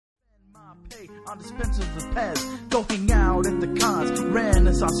on dispensers of Pez. Go hang out at the cons,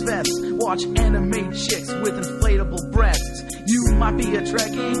 Renaissance fests. Watch anime chicks with inflatable breasts. You might be a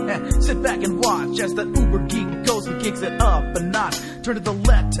Trekkie, sit back and watch as the uber geek goes and kicks it up a notch. Turn to the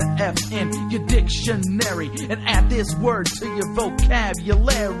letter F in your dictionary and add this word to your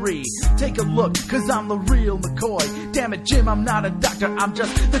vocabulary. Take a look, cause I'm the real McCoy. Damn it, Jim, I'm not a doctor, I'm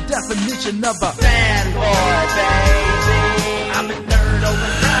just the definition of a fanboy, baby. I'm a nerd over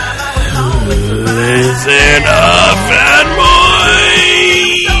time, I was always Listen up, fanboy!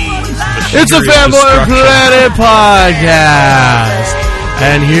 It's a Fanboy Planet podcast.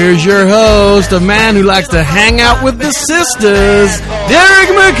 And here's your host, a man who likes to hang out with the sisters, Derek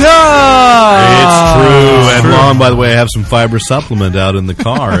McCaw. It's true. And Lon, by the way, I have some fiber supplement out in the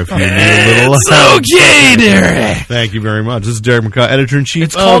car if you need a little help. It's okay, Derek. Thank you very much. This is Derek McCaw, editor-in-chief.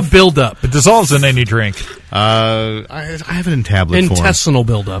 It's called build-up. It dissolves in any drink. I have it in tablet form. Intestinal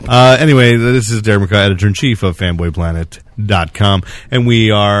build-up. Anyway, this is Derek McCaw, editor-in-chief of FanboyPlanet.com. And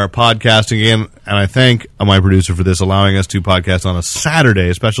we are podcasting again, and I thank my producer for this, allowing us to podcast on a Saturday,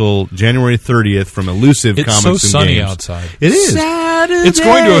 a special January 30th from Elusive Comics and Games. It's so sunny outside. It is. Saturday It's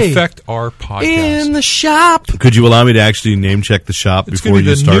going to affect our podcast. in the shop. Could you allow me to actually name-check the shop It's before gonna be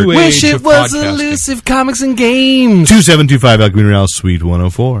you the start? new Wish age it of was podcasting. Elusive Comics and Games. 2725 El Camino Real, Suite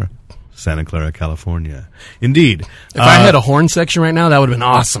 104, Santa Clara, California. Indeed. If I had a horn section right now, that would have been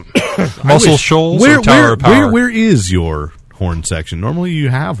awesome. Muscle Shoals or Tower of Power? Where is your horn section? Normally you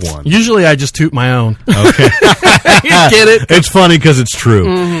have one. Usually I just toot my own. Okay. You get it? It's funny because it's true.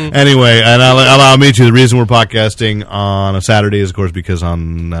 Mm-hmm. Anyway, and allow me to. The reason we're podcasting on a Saturday is, of course, because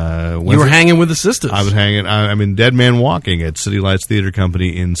on Wednesday, You were hanging with the sisters. I was hanging. I'm in Dead Man Walking at City Lights Theater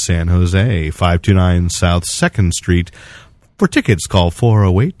Company in San Jose, 529 South 2nd Street. For tickets, call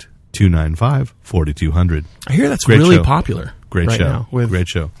 408-295-4200. I hear that's Great really show. popular. Great right show. now with, Great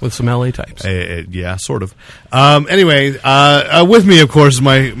show. with some LA types. Yeah, sort of. Anyway, with me, of course, is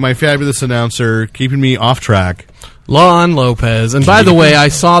my fabulous announcer, keeping me off track. Lon Lopez. And by the way, I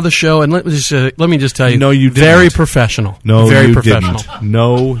saw the show, and let me just tell you, No, you didn't. very professional. No, very you professional. didn't.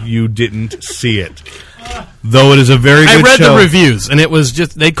 No, you didn't see it. Though it is a very good I read show. the reviews, and it was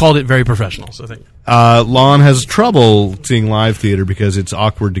just they called it very professional. So I think Lon has trouble seeing live theater because it's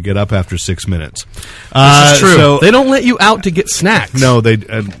awkward to get up after 6 minutes. this is true. So, They don't let you out to get snacks. no, they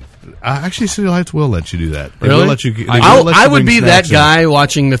actually City Lights will let you do that. They Really? will let you. They will I let you would bring be that snacks in. guy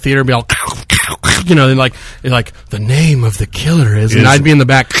watching the theater, be all, like the name of the killer is, and Is- I'd be in the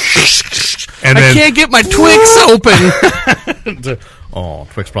back. And I then- can't get my Twix open. Oh,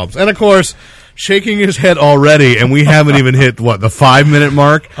 Twix problems. And of course, shaking his head already, and we haven't even hit, the 5-minute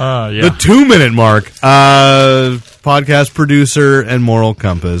mark? Yeah. The 2-minute mark. Podcast producer and moral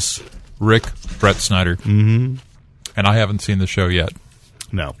compass. Rick Brett Snyder. Mm-hmm. And I haven't seen the show yet,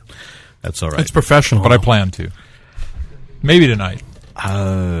 No, that's all right. It's professional, but I plan to. Maybe tonight.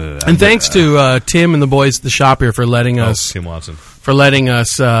 And thanks to Tim and the boys at the shop here for letting us Tim Watson.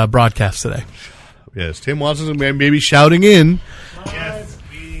 broadcast today. Yes, Tim Watson's maybe shouting in.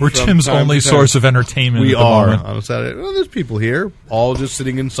 We're Tim's time only to time. source of entertainment We at the are moment. on a Saturday. Well, there's people here, all just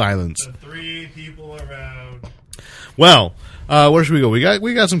sitting in silence. 3 people around. Well, where should we go?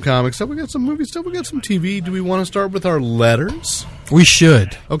 We got some comic stuff. We got some movie stuff. We got some TV. Do we want to start with our letters? We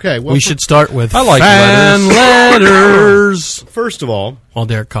should. Okay. Well, We should start with I like fan letters. First of all, While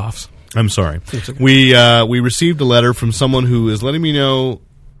Derek coughs. I'm sorry. We received a letter from someone who is letting me know,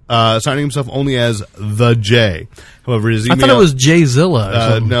 signing himself only as the J. However, his I email. thought it was J-Zilla or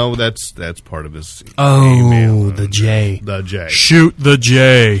something. No, that's part of his Oh, email. the J. The J. Shoot the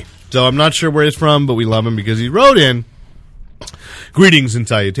J. So I'm not sure where he's from, but we love him because he wrote in, "Greetings and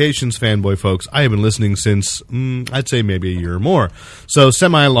salutations, fanboy folks. I have been listening since, I'd say maybe a year or more. So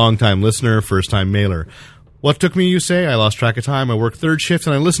semi-long-time listener, first-time mailer. What took me, you say? I lost track of time. I work third shift,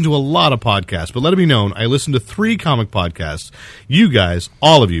 and I listen to a lot of podcasts. But let it be known, I listen to 3 comic podcasts. You guys,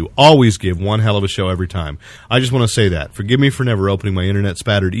 all of you, always give one hell of a show every time. I just want to say that. Forgive me for never opening my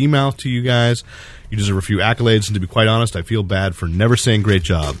internet-spattered email to you guys. You deserve a few accolades, and to be quite honest, I feel bad for never saying great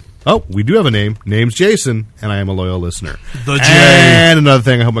job. Oh, we do have a name. Name's Jason, and I am a loyal listener. The J. And another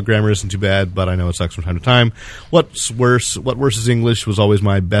thing, I hope my grammar isn't too bad, but I know it sucks from time to time. What's worse? What worse is English was always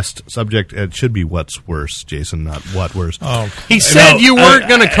my best subject. It should be what's worse, Jason, not what worse. Oh, He said you weren't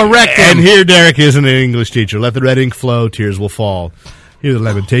going to correct him. And here Derek is an English teacher. Let the red ink flow, tears will fall. Hear the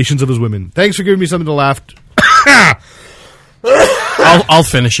lamentations of his women. Thanks for giving me something to laugh. I'll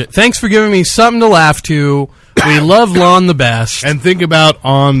finish it. Thanks for giving me something to laugh to. We love Lon the best. And think about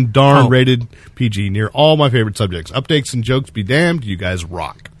on darn rated PG near all my favorite subjects. Updates and jokes be damned. You guys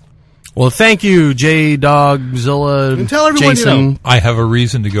rock. Well, thank you, J Dog Zilla. And tell everyone Jason. you know. I have a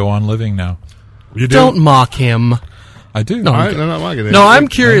reason to go on living now. You do? Don't mock him. I do. No, I'm not mocking it. No, I'm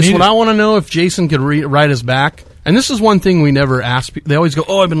curious. need What it. I want to know if Jason could write us back. And this is one thing we never ask. They always go,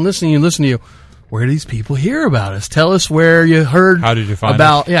 "Oh, I've been listening to you." Where do these people hear about us? Tell us where you heard. How did you find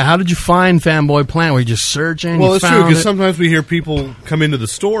about? Yeah, how did you find Fanboy Planet? Were you just searching? Well, you it's true found because it? sometimes we hear people come into the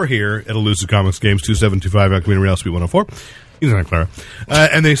store here at Elusive Comics Games 2725 out Community Rail Speed 104 in Santa Clara,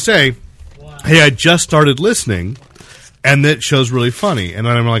 and they say, "Hey, I just started listening." And that show's really funny, and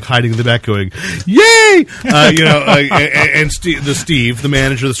then I'm like hiding in the back, going, "Yay!" And Steve, the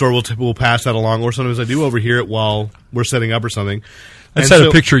manager of the store, will pass that along, or sometimes I do overhear it while we're setting up or something. I And just had so-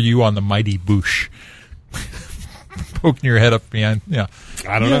 a picture of you on the mighty bush, poking your head up behind. Yeah,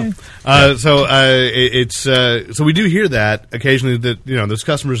 I don't know. So we do hear that occasionally. That there's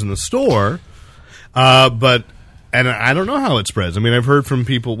customers in the store, but. And I don't know how it spreads. I mean, I've heard from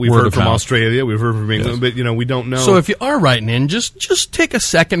people. We've Word heard of from mouth. Australia. We've heard from England. But, we don't know. So if you are writing in, just take a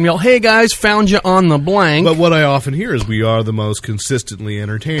second and yell, "Hey guys, found you on the blank." But what I often hear is we are the most consistently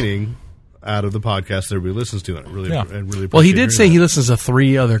entertaining out of the podcasts that everybody listens to. And I really, Yeah. I really Well, he appreciate did say hearing he listens to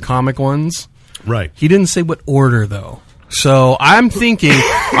 3 other comic ones. that. Right. He didn't say what order, though. So I'm thinking,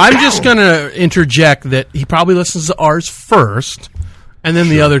 I'm just going to interject that he probably listens to ours first, and then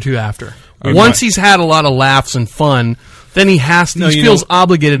the other 2 after. Once he's had a lot of laughs and fun, then he has to. No, he you feels know-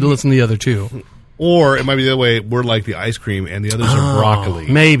 obligated to listen to the other 2. Or it might be the other way. We're like the ice cream, and the others are broccoli.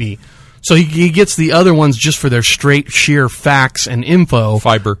 Maybe. So he gets the other ones just for their straight, sheer facts and info.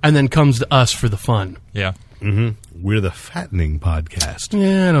 Fiber. And then comes to us for the fun. yeah. We're the fattening podcast.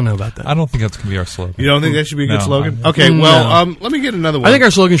 Yeah, I don't know about that. I don't think that's going to be our slogan. You don't think that should be a good No, slogan? I- Okay, well, let me get another one. I think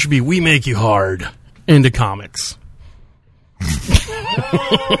our slogan should be, "We make you hard into comics."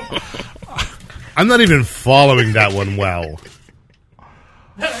 I'm not even following that one well.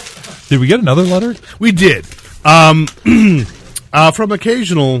 Did we get another letter? We did. From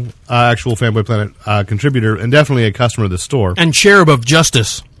occasional actual Fanboy Planet contributor, and definitely a customer of the store. And Cherub of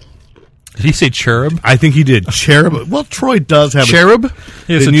Justice. Did he say cherub? I think he did. Cherub. Well, Troy does have Cherub?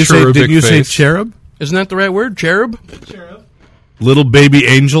 He has Didn't a you say? cherubic Didn't you say face. cherub? Isn't that the right word? Cherub? Little baby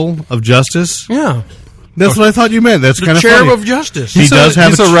angel of justice. Yeah. That's what I thought you meant. That's The kind of Cherub funny. of Justice. He does have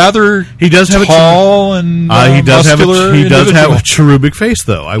He's a a rather he does have a tall and he does have muscular he does have a individual. cherubic face,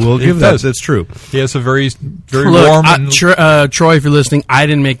 though. I will give that. does. That's true. He has a very Look, warm and Troy, if you're listening, I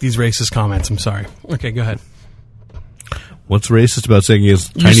didn't make these racist comments. I'm sorry. Okay, go ahead. What's racist about saying he has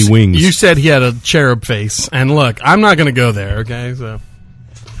tiny You wings? You said he had a cherub face. And look, I'm not going to go there, okay? So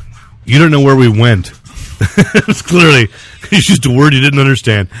You don't know where we went. It's clearly, he's used a word you didn't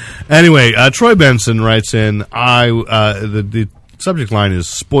understand. Anyway, Troy Benson writes in, the subject line is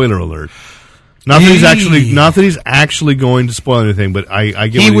spoiler alert. Not that he's actually going to spoil anything, but I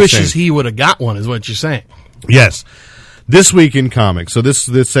get he what he's wishes saying. he would have got one, is what you're saying. Yes. This week in comics, so this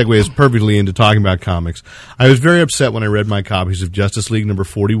segue is perfectly into talking about comics. I was very upset when I read my copies of Justice League number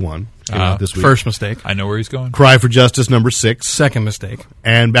 41 came out this week. First mistake. I know where he's going. Cry for Justice number 6, Second mistake.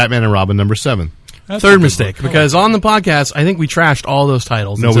 and Batman and Robin number 7. That's a Third good mistake. book. Because on the podcast, I think we trashed all those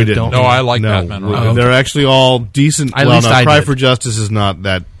titles. No, and we said, didn't. Don't No, I like Batman. we- Robin. They're actually all decent. At well, least no, I Cry did. for Justice is not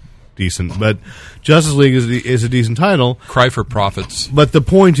that decent, but Justice League is a decent title. Cry for Profits. But the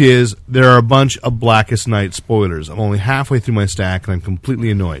point is, there are a bunch of Blackest Night spoilers. I'm only halfway through my stack, and I'm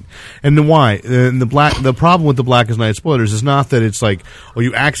completely annoyed. And then why? And the problem with the Blackest Night spoilers is not that it's like, oh,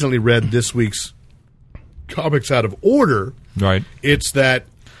 you accidentally read this week's comics out of order. Right. It's that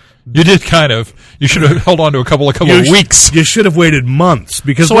You did kind of. You should have held on to a couple of weeks. You should have waited months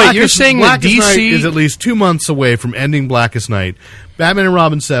because So wait, you're saying that Blackest Night DC is at least 2 months away from ending Blackest Night. Batman and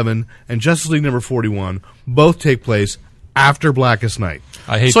Robin 7 and Justice League number 41 both take place after Blackest Night.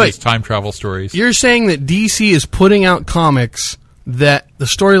 I hate So these time travel stories. You're saying that DC is putting out comics that the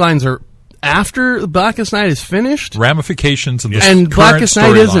storylines are after Blackest Night is finished? Ramifications of the And current Blackest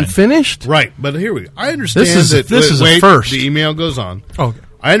Night isn't storyline. finished? Right, but here we go. I understand This is a wait, first. The email goes on. Okay.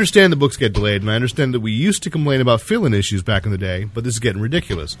 I understand the books get delayed, and I understand that we used to complain about fill-in issues back in the day, but this is getting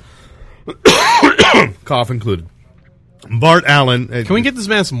ridiculous. Cough included. Bart Allen. Can we get this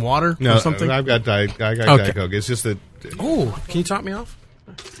man some water No, or something? I've got Diet Okay. Coke. It's just that Oh, can you top me off?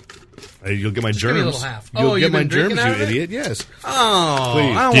 you'll get my give me a germs. little half. You'll Oh, get you've my been drinking germs, you out of it? idiot. Yes. Oh,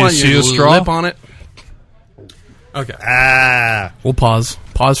 Please. I don't Do you want see your a straw? lip on it. Okay. Ah. We'll pause.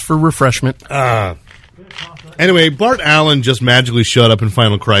 Pause for refreshment. Anyway, Bart Allen just magically showed up in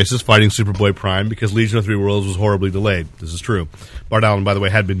Final Crisis fighting Superboy Prime because Legion of Three Worlds was horribly delayed. This is true. Bart Allen, by the way,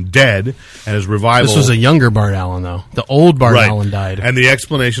 had been dead, and his revival... This was a younger Bart Allen, though. The old Bart Allen died. And the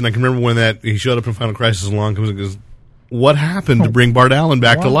explanation, I can remember when he showed up in Final Crisis along comes and goes, what happened to bring Bart Allen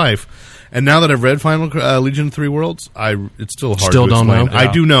back to life? And now that I've read Final Legion of Three Worlds, it's still hard Still to don't explain. know?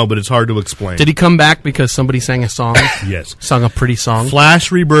 I do know, but it's hard to explain. Did he come back because somebody sang a song? Yes. Sung a pretty song? Flash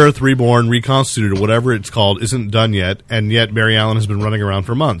Rebirth, Reborn, Reconstituted, or whatever it's called, isn't done yet, and yet Barry Allen has been running around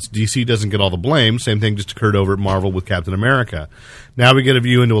for months. DC doesn't get all the blame. Same thing just occurred over at Marvel with Captain America. Now we get a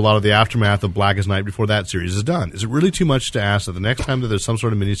view into a lot of the aftermath of Blackest Night before that series is done. Is it really too much to ask that the next time that there's some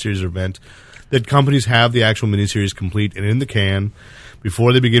sort of miniseries or event, that companies have the actual miniseries complete and in the can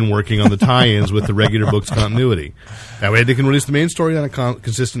before they begin working on the tie-ins with the regular book's continuity? That way they can release the main story on a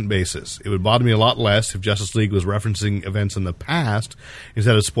consistent basis. It would bother me a lot less if Justice League was referencing events in the past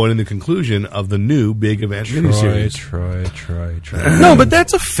instead of spoiling the conclusion of the new big event miniseries. Troy. No, but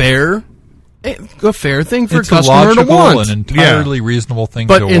that's a fair thing for a It's a customer to logical want. and entirely reasonable thing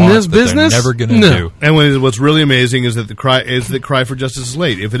But to in want this that they're business, never going to no. do. And what's really amazing is that the Cry for Justice is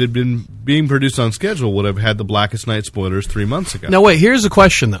late. If it had been being produced on schedule, would have had the Blackest Night spoilers 3 months ago. Now, wait, here's the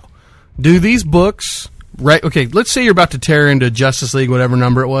question, though. Do these books... Right, okay, let's say you're about to tear into Justice League, whatever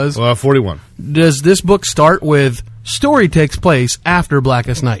number it was. 41. Does this book start with story takes place after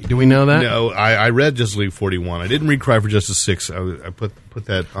Blackest Night? Do we know that? No, I read Justice League 41. I didn't read Cry for Justice 6. I put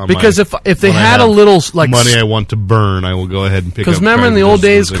that on Because my, if they when I had a have little like money I want to burn, I will go ahead and pick up. because remember Cry in for the old Justice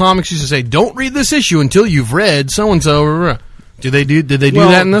days, League. comics used to say, "Don't read this issue until you've read so and so." Did they do Well,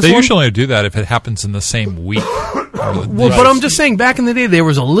 that in this they one? usually do that if it happens in the same week. Well, but I'm just saying, back in the day, there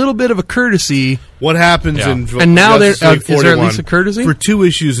was a little bit of a courtesy. What happens Yeah. in And now Justice there- League is there at 41, least a courtesy? For 2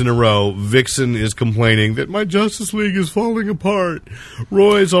 issues in a row, Vixen is complaining that my Justice League is falling apart.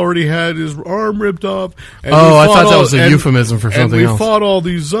 Roy's already had his arm ripped off. And Oh, we I fought thought that all- was a euphemism for something and we else. fought all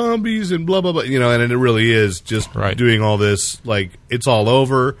these zombies and blah, blah, blah. And it really is just Right. doing all this. Like, it's all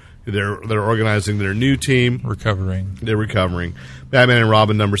over. They're organizing their new team. Recovering. They're recovering. Batman and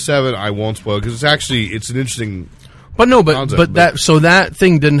Robin #7. I won't spoil because it's an interesting. But no, Concept, but that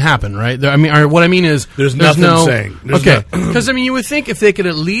thing didn't happen, right? There, I mean, what I mean is, There's nothing no, saying. There's okay, no- because I mean, you would think if they could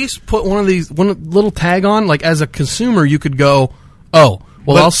at least put one little tag on, like as a consumer, you could go, oh,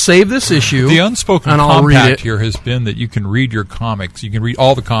 well, But I'll save this issue. The unspoken and I'll read compact it. here has been that you can read your comics. You can read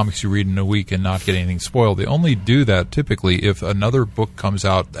all the comics you read in a week and not get anything spoiled. They only do that typically if another book comes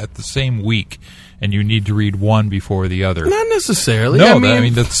out at the same week and you need to read one before the other. Not necessarily. No, I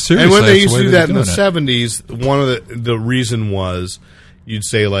mean, that's seriously. And when they that's used the to way do they're that in the doing it. 70s, one of the reason was you'd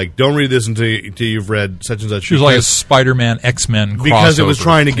say, like, don't read this until you've read such and such. She was like a Spider-Man, X-Men crossover. because it was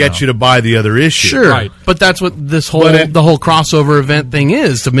trying to get you to buy the other issue. sure, Right. but that's what this whole But the whole crossover event thing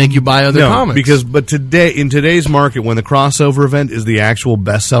is, to make you buy other comics. But in today's market, when the crossover event is the actual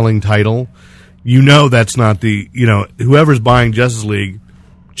best-selling title, that's not whoever's buying Justice League,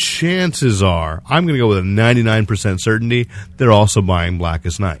 chances are, I'm going to go with a 99% certainty, they're also buying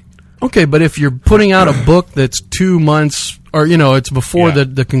Blackest Night. Okay, but if you're putting out a book that's 2 months, or it's before Yeah.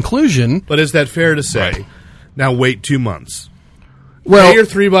 the conclusion, But is that fair to say? Now wait 2 months. well, Pay your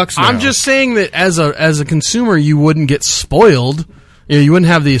 $3 now. I'm just saying that as a consumer, you wouldn't get spoiled. You wouldn't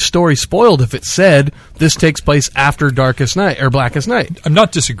have the story spoiled if it said this takes place after Darkest Night or Blackest Night, I'm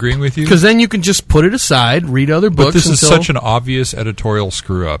not disagreeing with you. because then you can just put it aside, read other books. But this is until, such an obvious editorial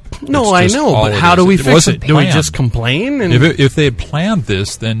screw up. no, It's I just know, all but it how is. do we It fix wasn't it? Do we planned. just complain? And If they had planned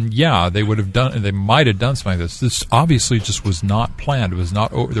this, then yeah, they would have done. They might have done something like this. This obviously just was not planned. It was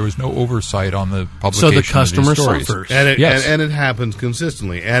not. There was no oversight on the so publication. the customer of these stories. suffers. And it, Yes. and it happens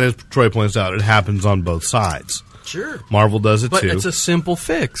consistently. And as Troy points out, it happens on both sides. Sure, Marvel does it but too. it's a simple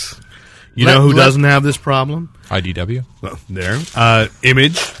fix. You know who doesn't have this problem? IDW. Well, there.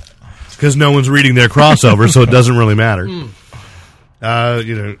 Image. Because no one's reading their crossover, so it doesn't really matter. By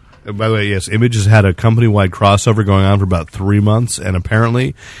the way, yes, Image has had a company-wide crossover going on for about 3 months, and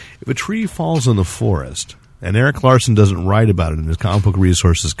apparently, if a tree falls in the forest, and Eric Larson doesn't write about it in his comic book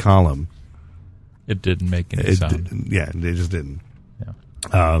resources column, It didn't make any sound. they just didn't.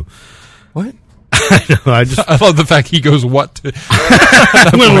 Yeah. What? I just I love the fact he goes what to. I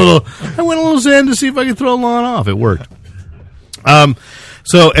went a little Zen to see if I could throw Lon off. It worked.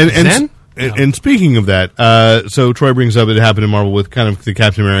 Zen? And speaking of that, so Troy brings up it happened in Marvel with kind of the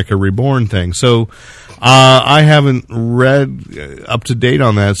Captain America Reborn thing. So I haven't read up to date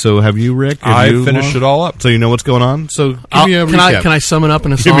on that. So have you, Rick? Have I you, finished Lon? it all up. So you know what's going on. So give me a Can recap. I sum it up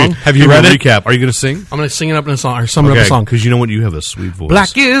in a Give me- song? have you read a recap? Are you going to sing? I'm going to sing it up in a song, or sum it up in a song. Because you know what, you have a sweet voice.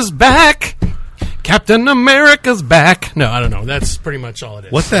 Black is back. Captain America's back. No, I don't know. That's pretty much all it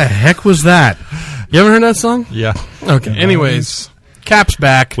is. What the heck was that? You ever heard that song? Yeah. Okay. Anyways, Cap's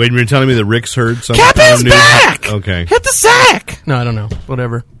back. Wait, you're telling me that Rick's heard some Cap kind is of news? back. Okay. Hit the sack. No, I don't know.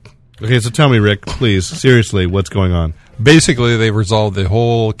 Whatever. Okay, so tell me, Rick, please, seriously, what's going on? Basically, they resolved the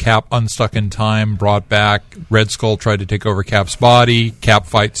whole Cap unstuck in time, brought back. Red Skull tried to take over Cap's body. Cap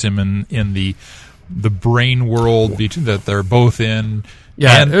fights him in the brain world that they're both in.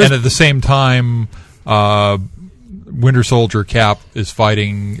 Yeah, and at the same time, Winter Soldier Cap is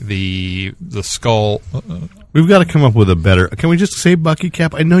fighting the Skull. We've got to come up with a better. Can we just say Bucky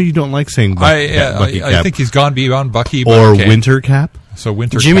Cap? I know you don't like saying Bucky Cap. I think he's gone beyond Bucky. Or okay. Winter Cap. So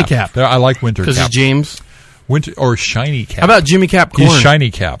Winter Jimmy Cap. Cap. I like Winter Cap. Because he's James. Winter or Shiny Cap. How about Jimmy Cap Corn? He's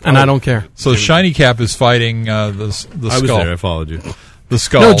Shiny Cap. And I don't care. So Shiny Cap is fighting the Skull. I was there. I followed you. The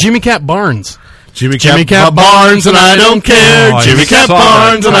Skull. No, Jimmy Cap Barnes. Jimmy Cap Barnes and I don't care. Oh, Jimmy Cap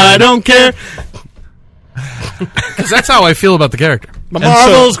Barnes and I don't care. care. Because that's how I feel about the character. The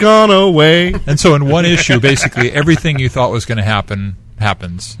Marvel's gone away. And so in one issue, basically everything you thought was going to happen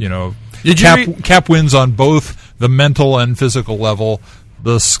happens. You know, Did you Cap wins on both the mental and physical level.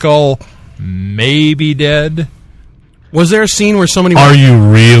 The Skull may be dead. Was there a scene where somebody... Are you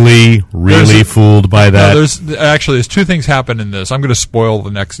really fooled by that? No, there's two things happen in this. I'm going to spoil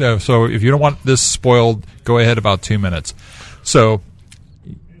the next. So if you don't want this spoiled, go ahead about 2 minutes. So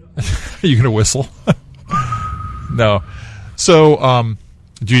are you going to whistle? No. So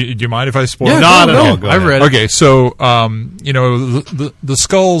do you mind if I spoil? Yeah, it? Not at all. Go I've ahead. read it. Okay, so you know the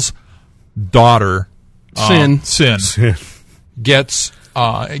Skull's daughter, Sin. gets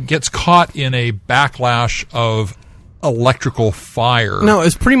caught in a backlash of electrical fire. No,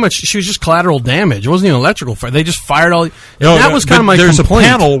 it's pretty much... She was just collateral damage. It wasn't even electrical fire. They just fired all... No, that was kind of my there's complaint. a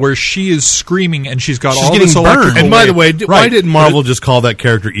panel where she is screaming and she's got She's all getting this burned. electrical. And by the way, why Right. didn't Marvel just call that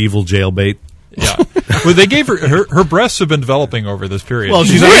character Evil Jailbait? Yeah. Well, they gave her breasts have been developing over this period. Well,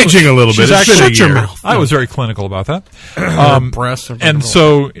 she's aging a little bit. She's It's been a Shut your year. mouth. I was very clinical about that. Breasts are And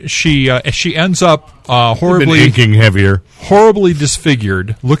so she ends up Been horribly inking heavier.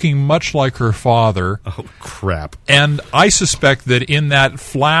 disfigured, looking much like her father. Oh crap! And I suspect that in that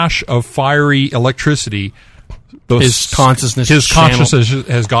flash of fiery electricity, His consciousness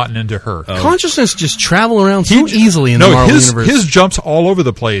has gotten into her. Consciousness just travel around so easily in the No, Marvel his universe. jumps all over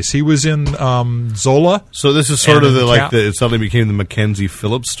the place. He was in Zola. So this is sort of And Cap. it suddenly became the Mackenzie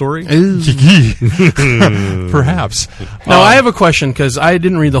Phillips story. Perhaps. Now, I have a question, because I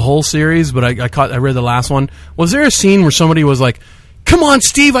didn't read the whole series, but I read the last one. Was there a scene where somebody was like, "Come on,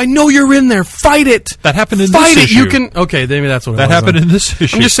 Steve, I know you're in there. Fight it." That happened in Fight this it. issue. You can... Okay, maybe that's what it That was. happened in this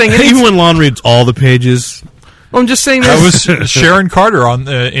issue. I'm just saying... Even when Lon reads all the pages, I'm just saying... That was Sharon Carter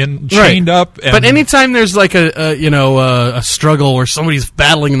chained up. And But anytime there's like a struggle where somebody's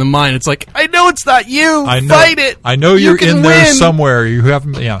battling in the mind, it's like, I know it's not you. I know, Fight it. I know You you're can in there win. somewhere. You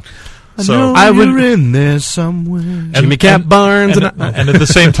haven't. Yeah. So I would- you're in there somewhere. Jimmy Cap Barnes and at the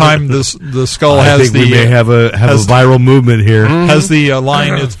same time, the Skull I has think the we may have a viral movement here. has the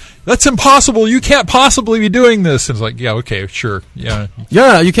line. It's that's impossible. You can't possibly be doing this. And it's like, yeah, okay, sure, yeah.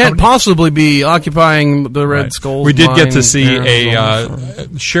 Yeah, you can't possibly be occupying the Red Right. Skull. We did get to see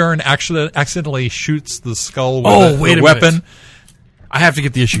Sharon accidentally shoots the Skull with wait a a weapon. minute. I have to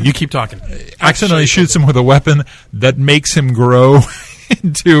get the issue. You keep talking. Accidentally shoots him with a weapon that makes him grow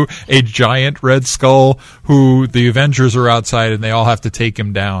into a giant Red Skull. Who the Avengers are outside and they all have to take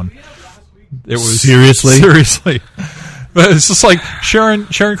him down. It was seriously. But it's just like Sharon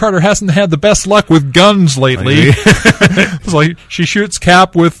Carter hasn't had the best luck with guns lately. It's like she shoots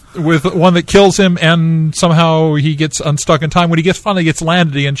Cap with one that kills him, and somehow he gets unstuck in time. When he finally gets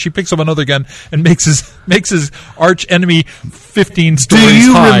landed again, she picks up another gun and makes his arch enemy 15 stories Do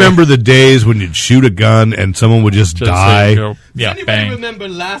you high. remember the days when you'd shoot a gun and someone would just die? Go, yeah, bang. remember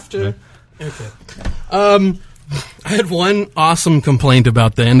laughter? Okay. I had one awesome complaint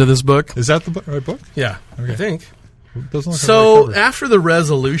about the end of this book. Is that the right book? Yeah, I think. Doesn't look So like a cover. after the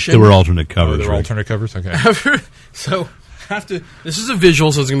resolution, There were alternate Oh, covers. there were right? alternate covers. Okay. this is a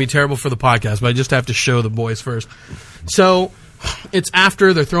visual, so it's going to be terrible for the podcast, but I just have to show the boys first. So it's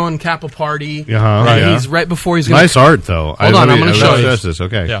after they're throwing Cap a party. Uh-huh, and yeah. He's right before he's going Nice art, though. Hold on, I'm gonna show you. This.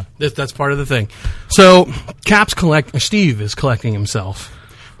 Okay. Yeah. That's part of the thing. So Steve is collecting himself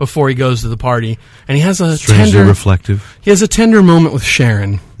before he goes to the party, and he has a Strangely tender reflective. He has a tender moment with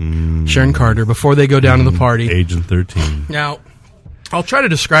Sharon Carter, before they go down to the party. Agent 13. Now, I'll try to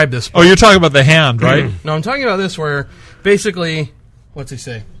describe this. Oh, you're talking about the hand, right? No, I'm talking about this where basically, what's he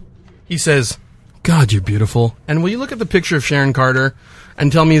say? He says, "God, you're beautiful." And will you look at the picture of Sharon Carter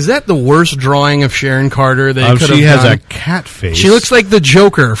and tell me, is that the worst drawing of Sharon Carter they could have She has done? a cat face. She looks like the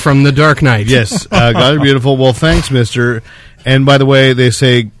Joker from The Dark Knight. Yes. God, you're beautiful. Well, thanks, mister. And by the way, they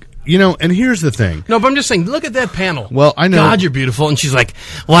say, and here's the thing. No, but I'm just saying, look at that panel. Well, I know. God, you're beautiful. And she's like,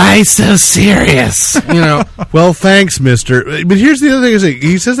 why so serious? Well, thanks, mister. But here's the other thing.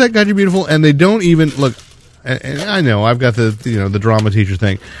 He says that, God, you're beautiful, and they don't even, look, and I know I've got the drama teacher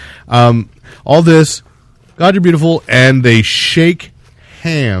thing. All this, God, you're beautiful, and they shake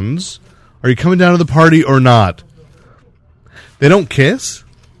hands. Are you coming down to the party or not? They don't kiss?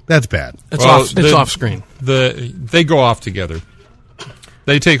 That's bad. It's off screen. They go off together.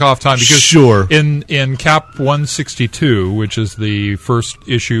 They take off time because sure. In Cap 162, which is the first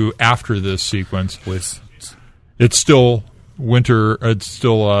issue after this sequence, it's still winter. It's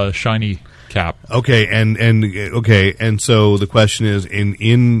still shiny Cap. Okay, and so the question is,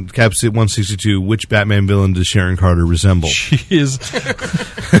 in Cap 162, which Batman villain does Sharon Carter resemble? She is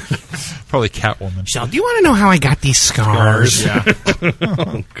probably Catwoman. Michelle, do you want to know how I got these scars? Yeah.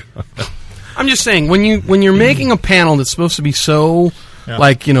 Oh, God. I'm just saying, when you're making a panel that's supposed to be so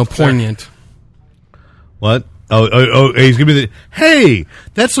poignant. What? Oh, he's gonna be hey,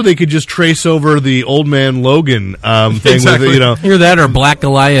 that's so they could just trace over the old man Logan thing Exactly. with Either that or Black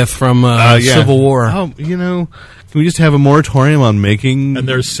Goliath from Civil War. Oh, can we just have a moratorium on making? And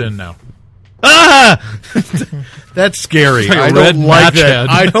there's Sin now. Ah, that's scary. Like a I red don't like match that. head.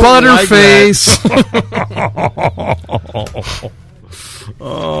 I don't Butterface. like that.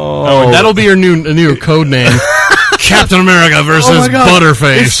 Oh, that'll be your new code name. Captain America versus Oh my God.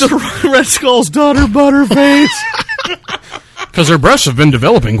 Butterface. It's the Red Skull's daughter, Butterface. Because her breasts have been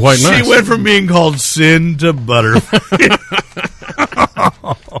developing quite nice. She went from being called Sin to Butterface.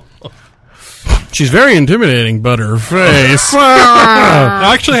 She's very intimidating, Butterface.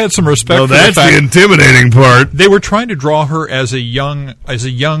 I actually had some respect No, for that's the fact the intimidating part. they were trying to draw her as a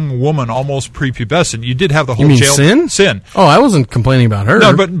young woman, almost prepubescent. You did have the whole You mean jail Sin? Sin. Oh, I wasn't complaining about her.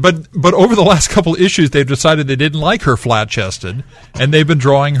 No, but over the last couple of issues, they've decided they didn't like her flat chested, and they've been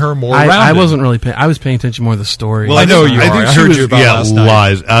drawing her more rounded. I wasn't really paying. I was paying attention more to the story. Well, I know you are. I she heard was, you about last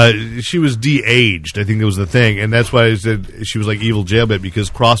night. lies. She was de-aged. I think that was the thing, and that's why I said she was like evil jailbait because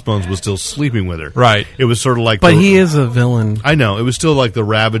Crossbones was still sleeping with her. Right. It was sort of like, but he is a villain. I know it was still like the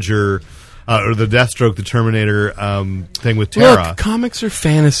Ravager or the Deathstroke, the Terminator thing with Terra. Look, comics are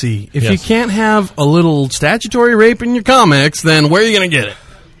fantasy. If Yes. you can't have a little statutory rape in your comics, then where are you going to get it?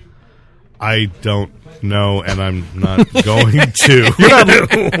 I don't know, and I'm not going to.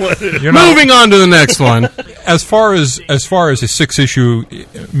 You're not- Moving on to the next one. as far as a 6-issue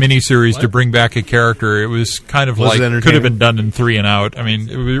miniseries to bring back a character, it was kind of Was it like entertaining? could have been done in 3 and out. I mean,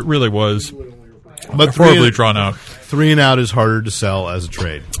 it really was. But horribly drawn out. 3 and out is harder to sell as a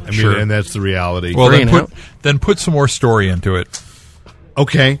trade. I mean, Sure. and that's the reality. Well, 3 then and out. put some more story into it.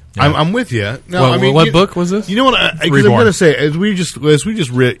 Okay, Yeah. I'm with you. No, What- I mean, what book was this? You know what? Because I'm Reborn. going to say, as we just sort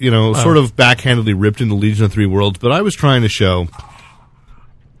of backhandedly ripped into Legion of Three Worlds, but I was trying to show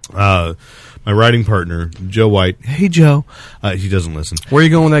my writing partner Joe White. Hey, Joe. He doesn't listen. Where are you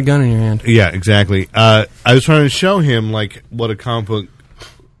going with that gun in your hand? Yeah, exactly. I was trying to show him like what a comic book,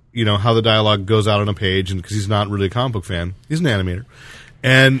 how the dialogue goes out on a page, and because he's not really a comic book fan, he's an animator.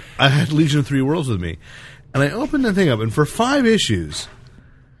 And I had Legion of Three Worlds with me, and I opened the thing up, and for 5 issues,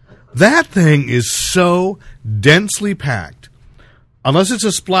 that thing is so densely packed. Unless it's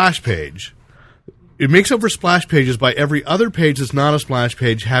a splash page, it makes up for splash pages by every other page that's not a splash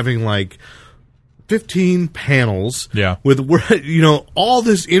page having like 15 panels. Yeah. With all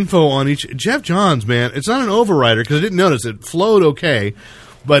this info on each. Jeff Johns, man, it's not an overwriter because I didn't notice it flowed okay,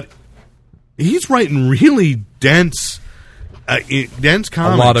 but he's writing really dense comics.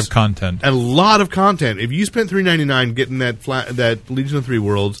 A lot of content. A lot of content. If you spent $3.99 getting that Legion of Three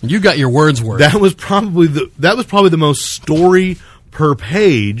Worlds, You got your words worth. that was probably the most story per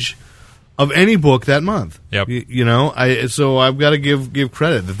page of any book that month. Yep. So I've got to give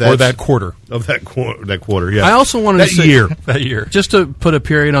credit Or that quarter. of that quarter. Yeah. I also wanted that to say, year. That year. just to put a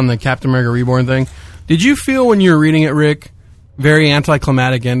period on the Captain America Reborn thing, did you feel when you were reading it, Rick, very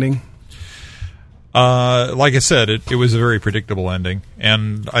anticlimactic ending? Like I said, it was a very predictable ending,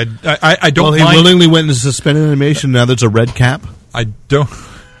 and I don't Well, he mind. willingly went into suspended animation. Now there's a red cap. I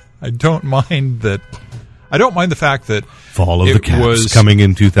don't mind that. I don't mind the fact that Fall of it the Caps was coming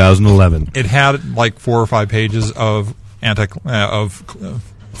in 2011. It had like 4 or 5 pages of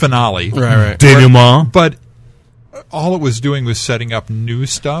finale, Right. Denouement. but all it was doing was setting up new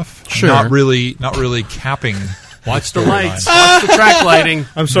stuff. Sure. Not really capping. Watch the lights. Watch the track lighting.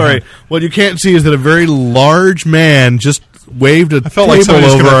 I'm sorry. What you can't see is that a very large man just waved a felt like table somebody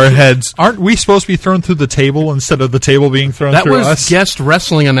was over gonna- our heads. Aren't we supposed to be thrown through the table instead of the table being thrown That through was us? guest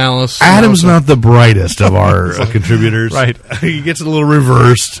wrestling analysis. Adam's not the brightest of our contributors. Right. He gets a little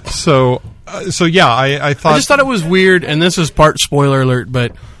reversed. So yeah, I thought. I just thought it was weird, and this is part spoiler alert,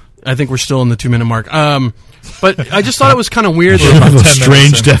 but I think we're still in the 2-minute mark. But I just thought it was kind of weird. I have a 10 strange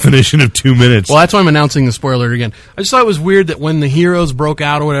minutes in. definition of 2 minutes. Well, that's why I'm announcing the spoiler again. I just thought it was weird that when the heroes broke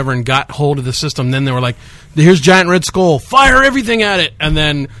out or whatever and got hold of the system, then they were like, here's Giant Red Skull, fire everything at it. And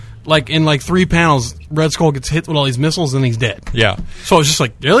then, in 3 panels, Red Skull gets hit with all these missiles and he's dead. Yeah. So I was just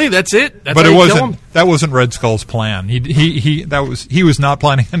like, really? That's it? That's But how it you kill wasn't. him? That wasn't Red Skull's plan. He was not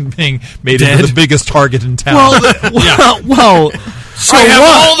planning on being made Dead? into the biggest target in town. well, so I have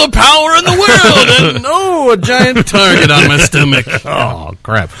what? all the power in the world, and a giant target on my stomach. Oh,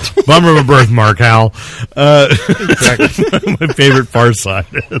 crap. Bummer of a birthmark, Hal. My favorite Far Side.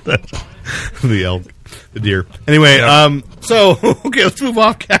 The elk. The deer. Anyway, so, okay, let's move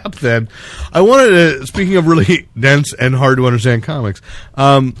off Cap then. I wanted to, speaking of really dense and hard to understand comics,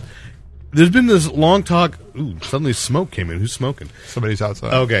 there's been this long talk. Ooh, suddenly smoke came in. Who's smoking? Somebody's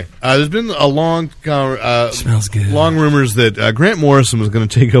outside. Okay. There's been a long, Smells good. long rumors that Grant Morrison was going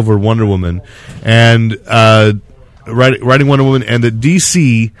to take over Wonder Woman and writing Wonder Woman, and that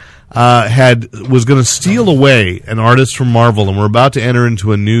DC was going to steal away an artist from Marvel, and we're about to enter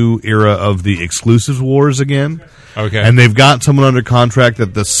into a new era of the exclusive wars again. Okay. And they've got someone under contract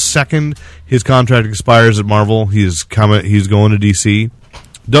that the second his contract expires at Marvel, he's going to DC.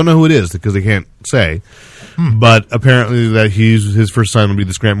 Don't know who it is because they can't say. But apparently that his first time will be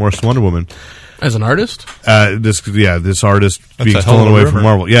this Grant Morrison Wonder Woman. As an artist? This artist That's being a hell stolen of a away rumor. from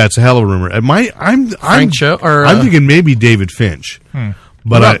Marvel. Yeah, it's a hell of a rumor. I'm Cho? Or, I'm thinking maybe David Finch. What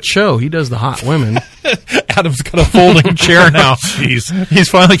But about Cho? He does the hot women. Adam's got a folding chair now. Jeez. He's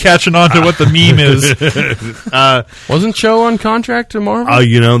finally catching on to what the meme is. Wasn't Cho on contract to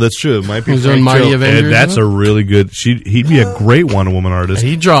Marvel? That's true. It might be He's doing Frank Mighty Cho. Avengers, And that's huh? a really good. He'd be a great Wonder Woman artist.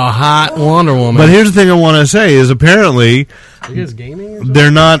 He'd draw a hot Wonder Woman. But here's the thing I want to say is apparently He is gaming or something? they're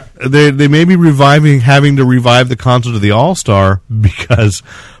not. They may be having to revive the concept of the All Star because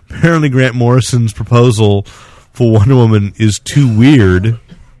apparently Grant Morrison's proposal for Wonder Woman is too weird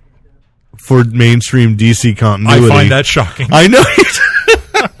for mainstream DC I continuity. find that shocking. I know.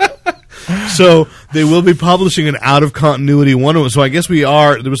 So they will be publishing an out of continuity Wonder Woman. So I guess there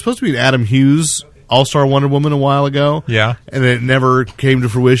was supposed to be an Adam Hughes All Star Wonder Woman a while ago. Yeah. And it never came to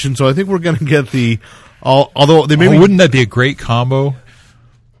fruition. So I think we're going to get although they maybe wouldn't that be a great combo?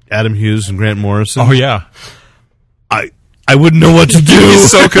 Adam Hughes and Grant Morrison. Oh yeah. I wouldn't know what to do.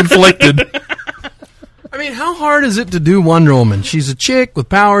 He's so conflicted. I mean, how hard is it to do Wonder Woman? She's a chick with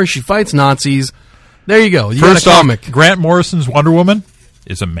powers. She fights Nazis. There you go. You First got a off, comic. Grant Morrison's Wonder Woman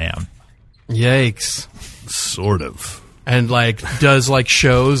is a man. Yikes. Sort of. And, does,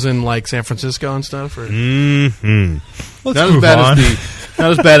 shows in, San Francisco and stuff? Or? Let's Not as move bad on.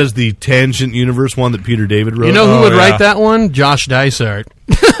 not as bad as the Tangent Universe one that Peter David wrote. You know who would yeah. write that one? Josh Dysart.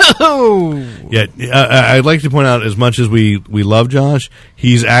 Oh. Yeah, I'd like to point out, as much as we love Josh,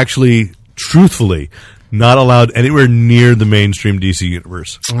 he's actually, truthfully, not allowed anywhere near the mainstream DC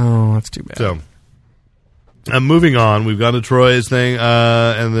universe. Oh, that's too bad. So, moving on, we've got a Troy's thing,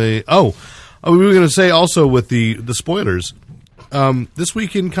 and we were going to say also with the spoilers, this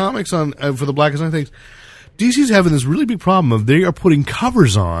week in comics on for the Blackest Night things, DC's having this really big problem of they are putting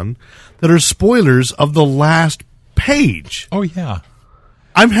covers on that are spoilers of the last page. Oh yeah.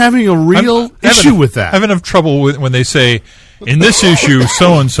 I'm having a real issue with that. I have enough trouble with when they say, in this issue,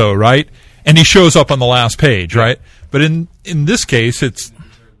 so-and-so, right? And he shows up on the last page, right? But in this case,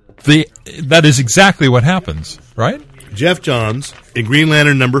 that is exactly what happens, right? Jeff Johns in Green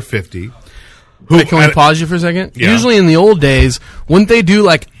Lantern number 50. Wait, can we pause you for a second? Yeah. Usually in the old days, wouldn't they do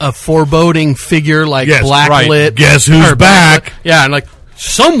a foreboding figure Yes, blacklit? right. Guess who's or back? Yeah, and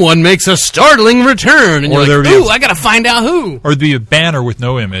someone makes a startling return, and Or you're there like, would be ooh, I gotta find out who. Or there'd be a banner with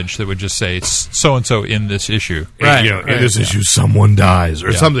no image that would just say, so-and-so in this issue. Right, In this issue, someone dies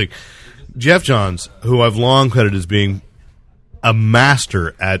or something. Jeff Johns, who I've long credited as being a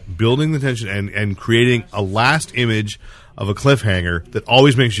master at building the tension and creating a last image of a cliffhanger that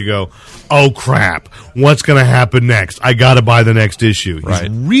always makes you go, oh crap, what's going to happen next? I got to buy the next issue. Right.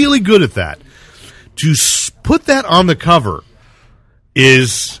 He's really good at that. To put that on the cover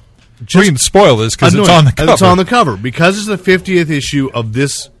is We can spoil this because it's annoying. on the cover. It's on the cover because it's the 50th issue of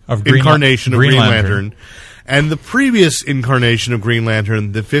this Of Green incarnation of Green Green Lantern. Lantern. And the previous incarnation of Green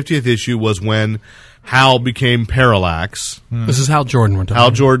Lantern, the 50th issue, was when Hal became Parallax. This is Hal Jordan we're talking Hal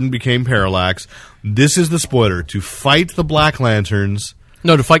about. Jordan became Parallax. This is the spoiler. To fight the Black Lanterns,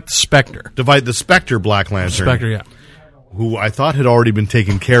 No, to fight the Spectre. to fight the Spectre Black Lantern, Spectre, yeah. who I thought had already been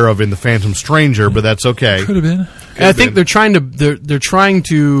taken care of in the Phantom Stranger, but that's okay. Could have been. And I think they're trying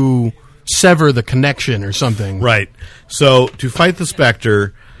to sever the connection or something. Right. So to fight the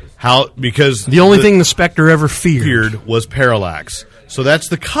Spectre, because The only thing the Spectre ever feared. was Parallax. So that's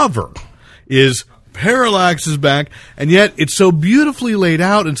the cover. Is Parallax is back, and yet it's so beautifully laid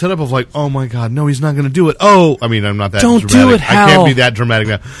out and set up of like, oh my god, no, he's not going to do it. Oh, I mean, I'm not that Don't dramatic. do it, Hal. I can't be that dramatic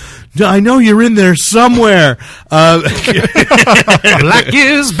now. I know you're in there somewhere. Black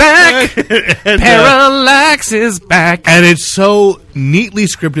is back. Parallax is back. And it's so neatly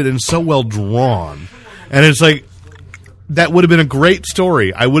scripted and so well drawn. And it's like, that would have been a great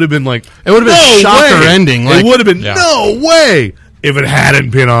story. I would have been like, It would have been a shocker ending. Like, it would have been, Yeah. no way, if it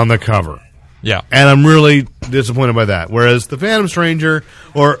hadn't been on the cover. Yeah. And I'm really disappointed by that. Whereas The Phantom Stranger,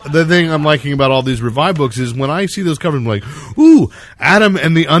 or the thing I'm liking about all these Revive books is when I see those covers, I'm like, ooh, Adam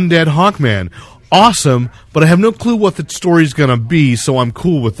and the Undead Hawkman. Awesome, but I have no clue what the story's going to be, so I'm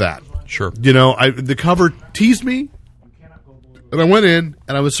cool with that. Sure. You know, the cover teased me, and I went in,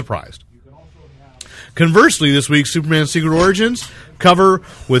 and I was surprised. Conversely, this week's Superman Secret Origins cover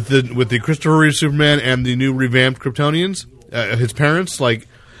with the Christopher Reeve Superman and the new revamped Kryptonians, his parents, like,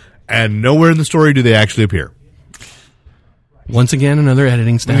 and nowhere in the story do they actually appear. Once again, another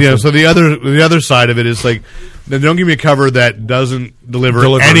editing staff. Yeah, so the other side of it is like, don't give me a cover that doesn't deliver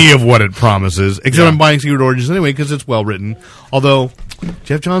any of what it promises, except I'm buying Secret Origins anyway because it's well written. Although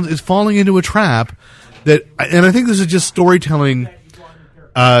Jeff Johns is falling into a trap that, and I think this is just storytelling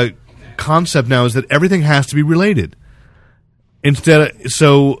concept now, is that everything has to be related. Instead,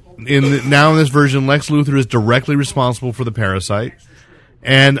 so in this version, Lex Luthor is directly responsible for the parasite.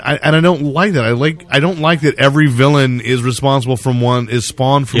 And I don't like that. I don't like that every villain is responsible is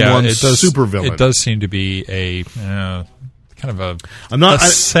spawned from one super villain. It does seem to be a kind of a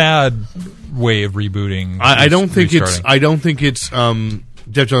sad way of rebooting. I don't think it's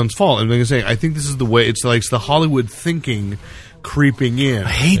Jeff Johns' fault. I'm going to say I think this is the way. It's like the Hollywood thinking creeping in. I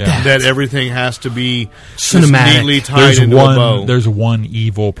hate that. That everything has to be cinematic. Neatly tied into a bow. There's one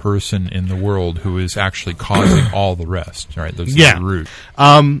evil person in the world who is actually causing all the rest. Right? There's the root.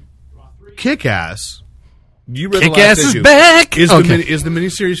 Kick-Ass. You read Kick-Ass the last is issue. back. Is the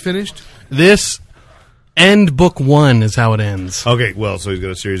miniseries finished? This end book 1 is how it ends. Okay, well, so he's got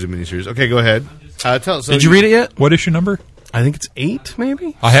a series of miniseries. Okay, go ahead. Tell us. Did you read it yet? What issue number? I think it's 8,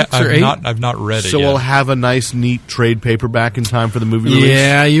 maybe. I've 8? not read it. So yet. we'll have a nice, neat trade paperback in time for the movie release.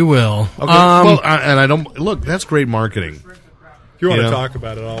 Yeah, you will. Okay. And I don't look. That's great marketing. If you want You to know? talk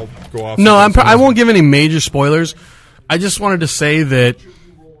about it, I'll go off. No, I won't give any major spoilers. I just wanted to say that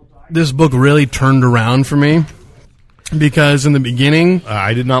this book really turned around for me because in the beginning,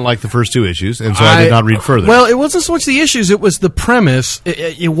 I did not like the first 2 issues, and so I did not read further. Well, it wasn't so much the issues; it was the premise.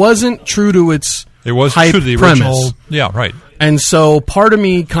 It wasn't true to its It was hype true to the premise. original. Yeah, right. And so part of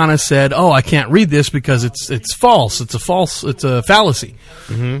me kind of said, "Oh, I can't read this because it's false. It's a fallacy."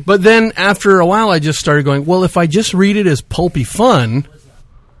 Mm-hmm. But then after a while, I just started going, "Well, if I just read it as pulpy fun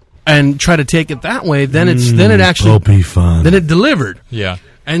and try to take it that way, then it actually pulpy fun. Then it delivered." Yeah.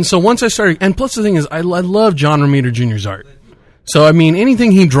 And so once I started, and plus the thing is, I love John Romita Jr.'s art. So I mean,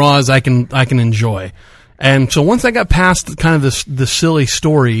 anything he draws, I can enjoy. And so once I got past kind of the silly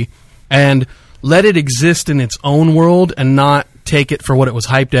story and let it exist in its own world and not take it for what it was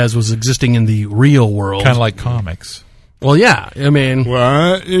hyped as was existing in the real world. Kind of like comics. Well, yeah. I mean...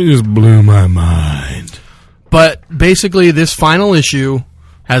 What? It just blew my mind. But basically, this final issue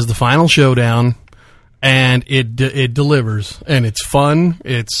has the final showdown, and it delivers. And it's fun.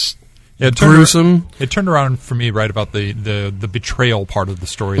 It's gruesome. It turned around for me right about the betrayal part of the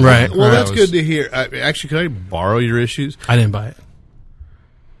story. Right. Well, that's good to hear. Actually, could I borrow your issues? I didn't buy it.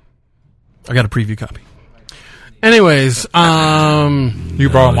 I got a preview copy. Anyways, You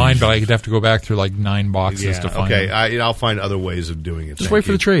borrow mine, but I'd have to go back through like 9 boxes to find okay. them. I'll find other ways of doing it. just wait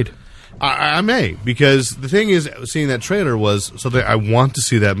for the trade. I may, because the thing is, seeing that trailer was so that I want to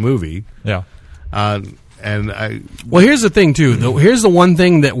see that movie. Yeah. And I Well, here's the thing, too. Here's the one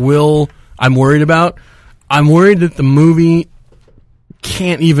thing that I'm worried about. I'm worried that the movie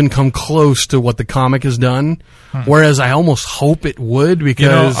can't even come close to what the comic has done, whereas I almost hope it would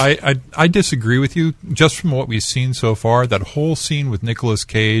because... I disagree with you. Just from what we've seen so far, that whole scene with Nicolas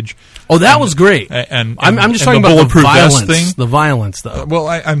Cage... Oh, that was great. And I'm just and talking about the bulletproof vest violence. thing. The violence, though. Well,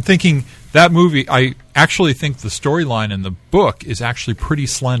 I'm thinking that movie, I actually think the storyline in the book is actually pretty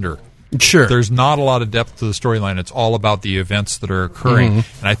slender. Sure. There's not a lot of depth to the storyline. It's all about the events that are occurring, and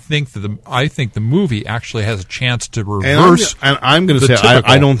I think the movie actually has a chance to reverse. And I'm going to say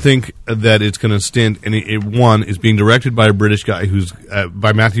I don't think that it's going to stand. And one is being directed by a British guy who's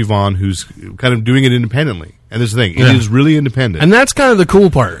by Matthew Vaughn, who's kind of doing it independently. And this is the thing; it is really independent. And that's kind of the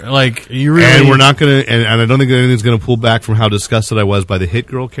cool part. Like you really, and we're not going to, and I don't think that anything's going to pull back from how disgusted I was by the Hit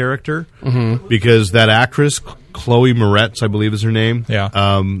Girl character, because that actress Chloe Moretz, I believe is her name.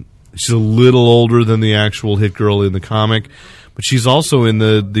 Yeah. She's a little older than the actual Hit Girl in the comic, but she's also in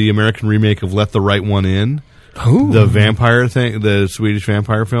the American remake of Let the Right One In. Ooh. The vampire thing, the Swedish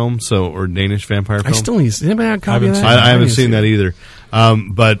vampire film, or Danish vampire film. I still need. Anybody have a copy of that? I haven't seen that either.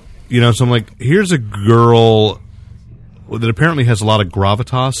 But so I'm like, here's a girl that apparently has a lot of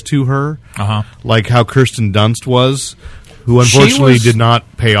gravitas to her, like how Kirsten Dunst was, who unfortunately did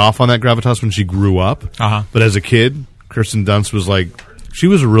not pay off on that gravitas when she grew up. But as a kid, Kirsten Dunst was like, she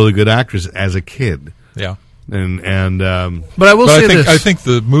was a really good actress as a kid. Yeah. But I will say this. I think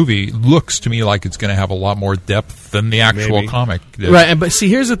the movie looks to me like it's going to have a lot more depth than the actual comic did. Right, but see,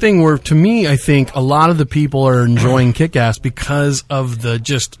 here's the thing where, to me, I think a lot of the people are enjoying Kick-Ass because of the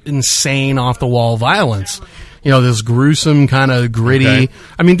just insane off-the-wall violence. This gruesome, kind of gritty. Okay.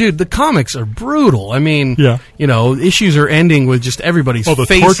 I mean, dude, the comics are brutal. I mean, Yeah. Issues are ending with just everybody's the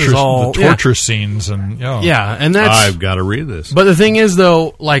faces all... the torture scenes and... Yeah, and that's... I've got to read this. But the thing is,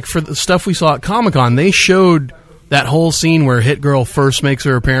 though, like, for the stuff we saw at Comic-Con, they showed that whole scene where Hit Girl first makes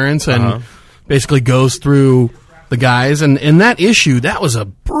her appearance and basically goes through the guys. And in that issue, that was a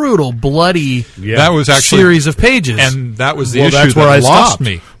brutal, bloody that was actually, series of pages. And that was the Well, issue that's where that I lost stopped.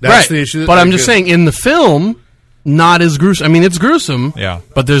 me. That's the issue. But I'm just saying, in the film... Not as gruesome. I mean, it's gruesome. Yeah.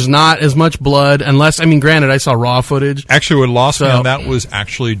 But there's not as much blood, unless, granted, I saw raw footage. Actually, what lost me on that was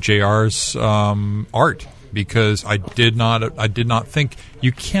actually JR's art, because I did not think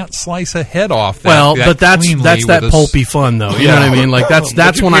you can't slice a head off. But that's that pulpy fun, though. You know what I mean? Like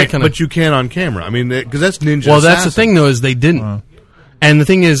that's when I kind of. But you can on camera. I mean, because that's Ninja. Well, that's the thing, though, is they didn't. And the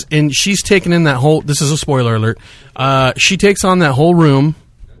thing is, and she's taken in that whole. This is a spoiler alert. She takes on that whole room.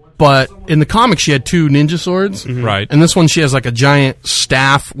 But in the comic, she had 2 ninja swords. Right. And this one, she has like a giant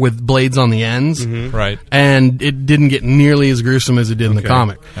staff with blades on the ends. Right. And it didn't get nearly as gruesome as it did in the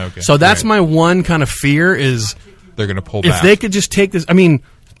comic. Okay. So that's my one kind of fear is... They're going to pull if back. they could just take this... I mean,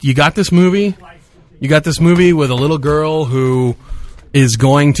 you got this movie. You got this movie with a little girl who is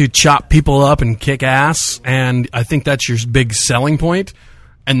going to chop people up and kick ass. And I think that's your big selling point.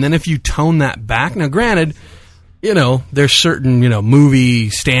 And then if you tone that back... Now, granted... there's certain, movie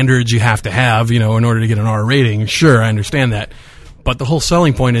standards you have to have, in order to get an R rating. Sure, I understand that. But the whole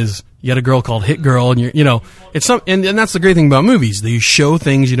selling point is you got a girl called Hit Girl, and it's and that's the great thing about movies. They show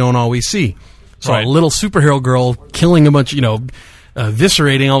things you don't always see. So a little superhero girl killing a bunch,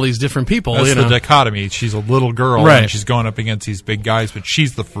 eviscerating all these different people. That's the dichotomy. She's a little girl, right. And she's going up against these big guys, but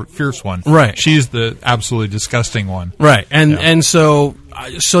she's the fierce one. Right. She's the absolutely disgusting one. Right. And so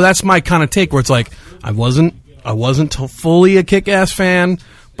that's my kind of take, where it's like, I wasn't fully a Kick-Ass fan,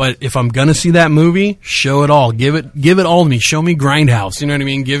 but if I'm gonna see that movie, show it all. Give it all to me. Show me Grindhouse. You know what I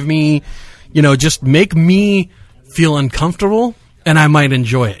mean? Give me, just make me feel uncomfortable, and I might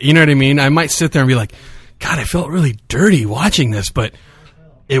enjoy it. You know what I mean? I might sit there and be like, God, I felt really dirty watching this, but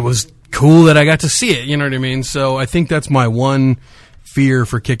it was cool that I got to see it. You know what I mean? So I think that's my one fear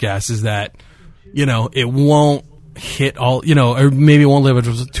for Kick-Ass, is that, it won't hit all, or maybe it won't live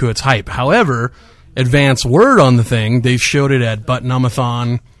up to its hype. However, advance word on the thing, they showed it at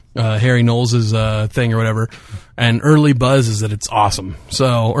Button-Umathon, Harry Knowles' thing or whatever, and early buzz is that it's awesome.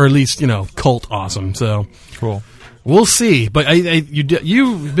 So, or at least, cult awesome. So Cool. We'll see. But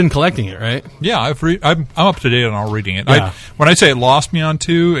you've been collecting it, right? Yeah, I'm up to date on all reading it. Yeah. When I say it lost me on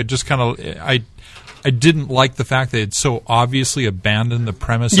 2, it just kind of I didn't like the fact that it so obviously abandoned the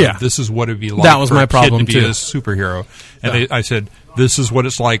premise of this is what it'd be like that was for my a problem kid to be too. a superhero. And I said, this is what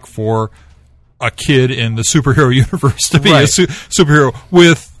it's like for a kid in the superhero universe to be a superhero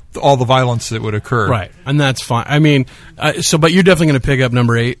with all the violence that would occur. Right, and that's fine. I mean, but you're definitely going to pick up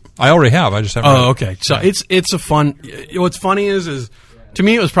number 8. I already have. I just haven't. Oh, okay. So it's a fun. What's funny is to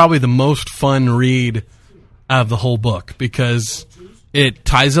me it was probably the most fun read out of the whole book because it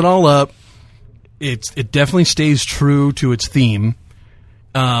ties it all up. It definitely stays true to its theme,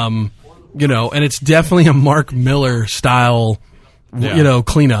 and it's definitely a Mark Miller style,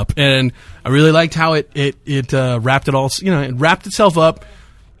 cleanup. And I really liked how it wrapped it all. It wrapped itself up,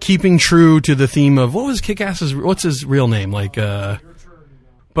 keeping true to the theme of what's his real name like.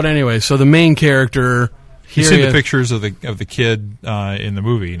 But anyway, so the main character. You see the pictures of the kid in the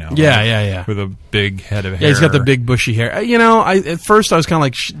movie now. Yeah, right? yeah. With a big head of hair. Yeah, he's got the big bushy hair. At first I was kind of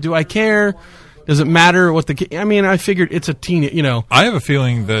like, do I care? Does it matter what the kid... I mean, I figured it's a teen, I have a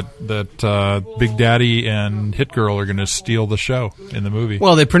feeling that Big Daddy and Hit Girl are going to steal the show in the movie.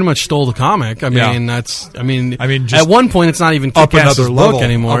 Well, they pretty much stole the comic. I mean, just at one point it's not even up Kick-Ass's another book level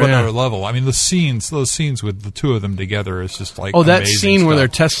anymore. Up another level. I mean, those scenes with the two of them together is just like that amazing scene where stuff. they're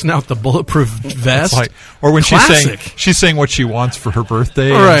testing out the bulletproof vest. It's like, or when Classic. she's saying what she wants for her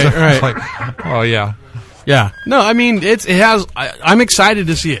birthday. Right. It's like, oh yeah. Yeah. No, I mean, it has. I'm excited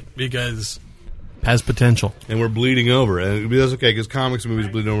to see it because it has potential. And we're bleeding over. And that's okay, because comics and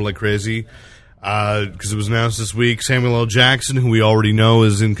movies bleed over like crazy. Because it was announced this week, Samuel L. Jackson, who we already know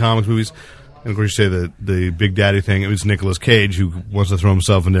is in comics movies. And of course, you say the Big Daddy thing. It was Nicolas Cage, who wants to throw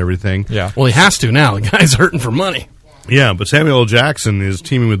himself into everything. Yeah. Well, he has to now. The guy's hurting for money. Yeah, but Samuel L. Jackson is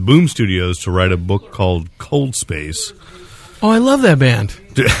teaming with Boom Studios to write a book called Cold Space. Oh, I love that band.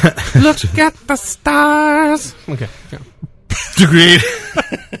 Look at the stars. Okay. Yeah.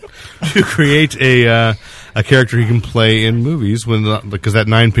 to create a character he can play in movies because that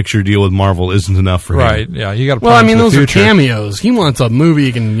 9-picture deal with Marvel isn't enough for him. Right, yeah. You got to Well, I mean, those are cameos. He wants a movie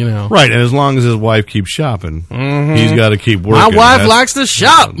he can, Right, and as long as his wife keeps shopping, he's got to keep working. My wife likes to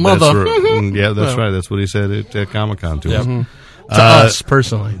shop, mother. Yeah, that's right. That's what he said at Comic-Con to us. To us,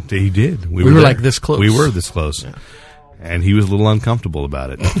 personally. He did. We were like this close. We were this close. Yeah. And he was a little uncomfortable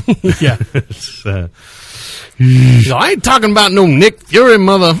about it. Yeah. So I ain't talking about no Nick Fury,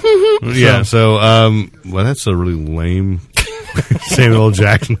 mother. Yeah, so, well, that's a really lame Samuel L.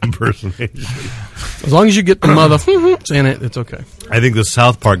 Jackson impersonation. As long as you get the mother in it, it's okay. I think the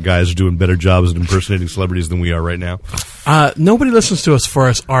South Park guys are doing better jobs at impersonating celebrities than we are right now. Nobody listens to us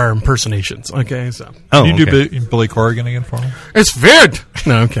for our impersonations, okay? So. Can you do Billy Corrigan again for me? It's weird.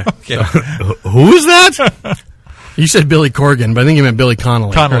 No, okay. Who is that? You said Billy Corgan, but I think you meant Billy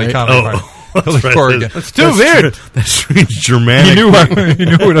Connolly. Connolly. Oh. Billy Corrigan. It's too weird. That's strange Germanic. You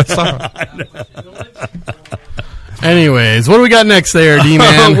knew what I saw. Anyways, what do we got next there,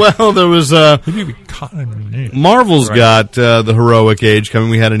 D-Man? Well, there was... Marvel's Marvel's got the Heroic Age coming.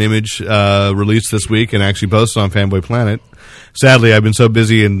 We had an image released this week and actually posted on Fanboy Planet. Sadly, I've been so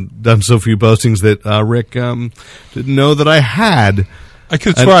busy and done so few postings that Rick didn't know that I had... I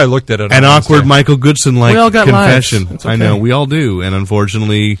could swear I looked at it. An awkward Michael Goodson-like We all got confession. lives. It's okay. I know, we all do. And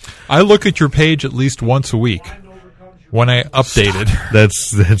unfortunately... I look at your page at least once a week when I update it.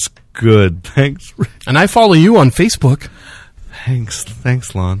 That's good. Thanks, Rick. And I follow you on Facebook.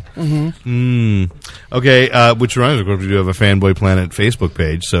 Thanks, Lon. Okay, which reminds me, of course, we do have a Fanboy Planet Facebook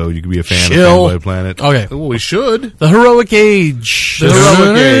page, so you can be a fan of Fanboy Planet. Okay. Well, we should. The Heroic Age. The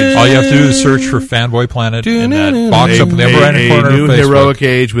Heroic Age. All you have to do is search for Fanboy Planet in that box up in the upper right corner A new of Facebook. Heroic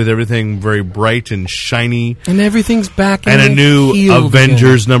Age with everything very bright and shiny. And everything's back in And a new healed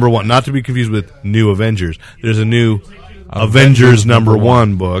Avengers again. #1. Not to be confused with New Avengers. There's a new Avengers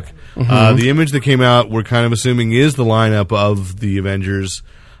 #1 book. The image that came out, we're kind of assuming, is the lineup of the Avengers.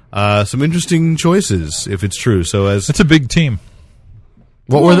 Some interesting choices, if it's true. So It's a big team.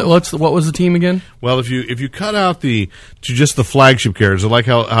 What was the team again? Well, if you cut out just the flagship characters, I like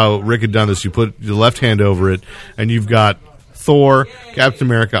how Rick had done this. You put your left hand over it, and you've got Thor, Captain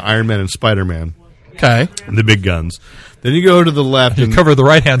America, Iron Man, and Spider-Man. Okay. The big guns. Then you go to the left. You cover the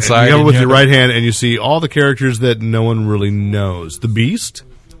right-hand side. You cover with your right hand, and you see all the characters that no one really knows. The Beast.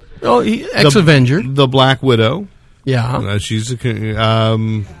 Oh, ex-Avenger. The Black Widow. Yeah. She's I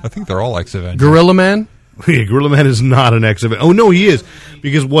think they're all ex-Avengers. Gorilla Man. Yeah, Gorilla Man is not an ex-Avenger. Oh, no, he is.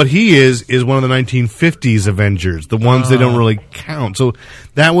 Because what he is one of the 1950s Avengers. The ones they don't really count. So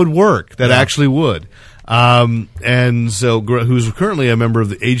that would work. That actually would. And so, who's currently a member of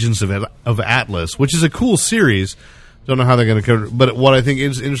the Agents of Atlas, which is a cool series. Don't know how they're going to cover it. But what I think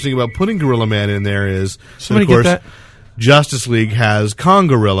is interesting about putting Gorilla Man in there is, Somebody of course, get that? Justice League has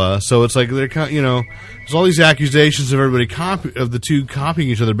Kongorilla, so it's like they're there's all these accusations of everybody of the two copying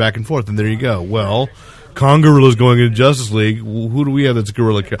each other back and forth, and there you go. Well, Kongorilla's going into Justice League. Well, who do we have that's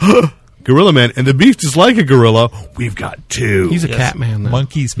Gorilla? Gorilla Man, and the Beast is like a gorilla. We've got two. He's a cat man. Though.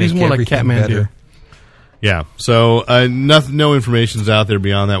 Monkeys make He's more like everything Catman better. too. Yeah, so no information's out there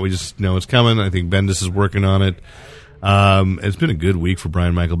beyond that. We just know it's coming. I think Bendis is working on it. It's been a good week for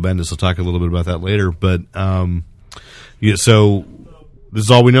Brian Michael Bendis. I'll talk a little bit about that later, but. Yeah, so this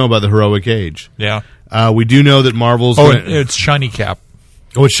is all we know about the Heroic Age. Yeah. We do know that Marvel's... it's Shiny Cap.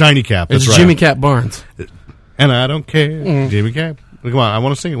 Oh, it's Shiny Cap. That's It's right. Jimmy Cat Barnes. And I don't care. Jimmy Cap. Come on, I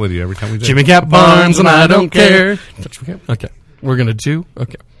want to sing it with you every time we do. Jimmy Cat Barnes and I don't care. Jimmy Cap. Okay. We're going to do?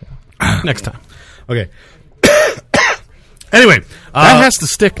 Okay. Next time. Okay. Anyway. That has to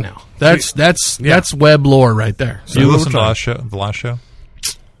stick now. That's web lore right there. So you listened to the last show?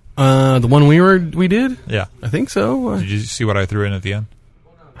 The one we did? Yeah. I think so. Did you see what I threw in at the end?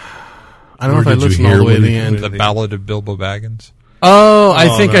 I don't know if I did you listened hear all the way to what the he- end. The Ballad of Bilbo Baggins. Oh,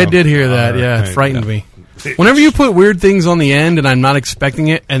 I think no. I did hear that. Yeah, it right, frightened me. Whenever you put weird things on the end and I'm not expecting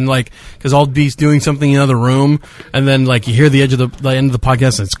it, and because I'll be doing something in another room, and then you hear the end of the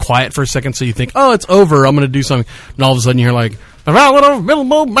podcast and it's quiet for a second, so you think, oh, it's over, I'm going to do something, and all of a sudden you hear the Ballad of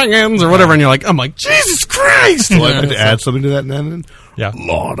Bilbo Baggins or whatever, and I'm like, Jesus Christ! Do I have to add something to that, Nan? Yeah.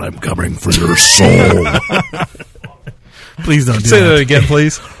 Lord, I'm coming for your soul. Please don't do Say that. that again,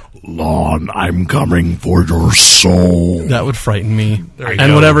 please. Lord, I'm coming for your soul. That would frighten me. you And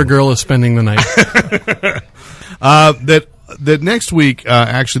go. whatever girl is spending the night. That next week,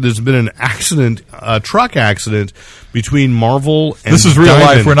 actually, there's been an accident, a truck accident between Marvel and This is real Diamond.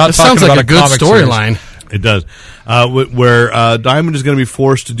 life. We're not This talking sounds like about a good comic series. storyline. It does. Where Diamond is going to be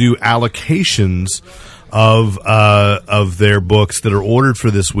forced to do allocations of their books that are ordered for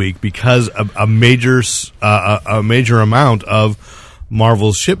this week because a major amount of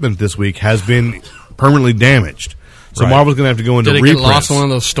Marvel's shipment this week has been permanently damaged. So Right. Marvel's going to have to go into Did it reprints. get lost in one of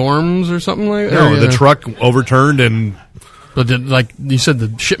those storms or something like that? No, the truck overturned and But like you said,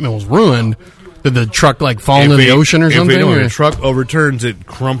 the shipment was ruined. Did the truck like fall into the ocean or something? If or- the truck overturns, it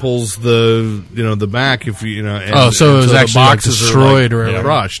crumples the back. If you know, and, Oh, so it was the actually, like, boxes destroyed are or whatever.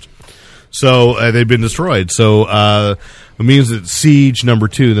 crushed. So they've been destroyed. So it means that Siege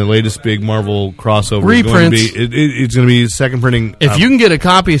 #2, the latest big Marvel crossover, Reprints. is going to be it's going to be second printing. If you can get a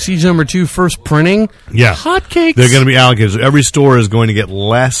copy of Siege #2 first printing, yeah, hotcakes. they're going to be allocated. So every store is going to get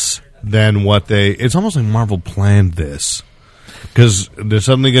less than what they. It's almost like Marvel planned this. Because there's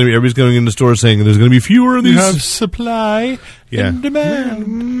suddenly going to be everybody's going into stores saying there's going to be fewer of You these. have supply Yeah. and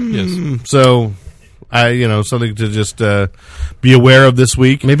demand. Yes. So, something to just be aware of this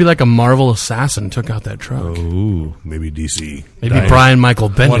week. Maybe like a Marvel assassin took out that truck. Ooh, maybe DC. Maybe Diamond. Brian Michael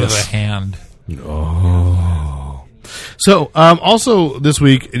One of the Bendis. hand. So, also this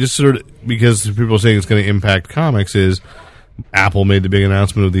week, just sort of because people are saying it's going to impact comics, is Apple made the big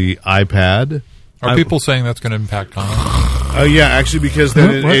announcement of the iPad. Are people saying that's going to impact comics? Yeah, actually, because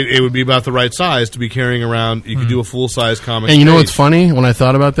then What? it would be about the right size to be carrying around. You could do a full size comic. And you know page. what's funny? When I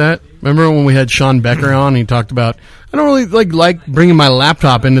thought about that, remember when we had Sean Becker on? He talked about I don't really like bringing my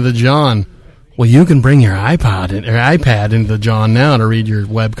laptop into the John. Well, you can bring your iPad into the John now to read your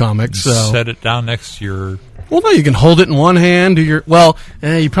web comics. So, Set it down next to your... well, no, you can hold it in one hand. Do your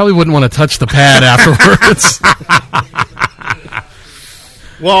you probably wouldn't want to touch the pad afterwards.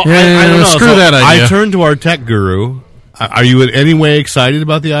 Well, Yeah, I don't know. screw that idea. I turned to our tech guru. Are you in any way excited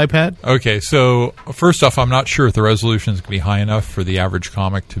about the iPad? Okay, so first off, I'm not sure if the resolution is going to be high enough for the average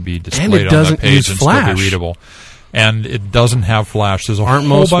comic to be displayed on doesn't that page use and still Flash. be readable. And it doesn't have Flash. There's a Aren't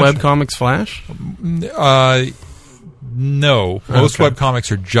whole most bunch webcomics Flash? No, most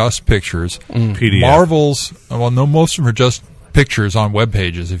webcomics are just pictures. PDF. Marvel's, most of them are just pictures on web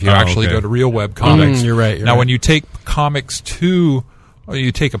pages. If you actually okay. go to real web comics, You're right, you're now, right. when you take comics to, or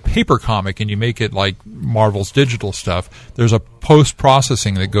you take a paper comic and you make it like Marvel's digital stuff, there's a post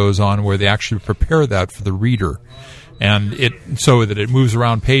processing that goes on where they actually prepare that for the reader. And so that it moves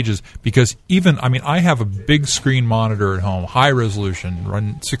around pages, because I have a big screen monitor at home, high resolution,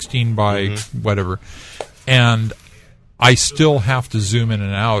 run 16 by whatever, and I still have to zoom in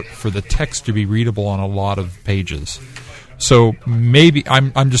and out for the text to be readable on a lot of pages. So maybe,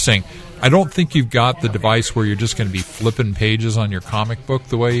 I'm just saying, I don't think you've got the device where you're just going to be flipping pages on your comic book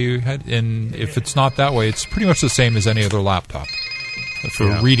the way you had, and if it's not that way, it's pretty much the same as any other laptop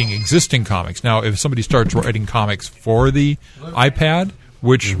for reading existing comics. Now, if somebody starts writing comics for the iPad,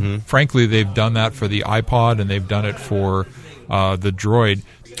 which frankly they've done that for the iPod and they've done it for the Droid,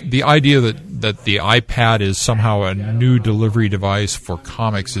 the idea that the iPad is somehow a new delivery device for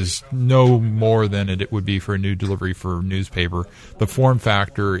comics is no more than it would be for a new delivery for newspaper. The form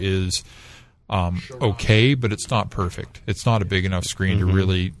factor is okay, but it's not perfect. It's not a big enough screen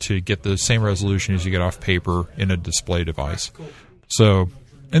to get the same resolution as you get off paper in a display device. So,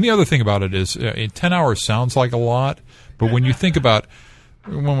 and the other thing about it is 10 hours sounds like a lot, but when you think about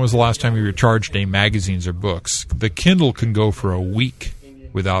when was the last time you recharged any magazines or books, the Kindle can go for a week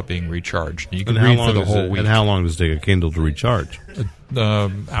without being recharged. You can read for the whole week. And how long does it take a Kindle to recharge?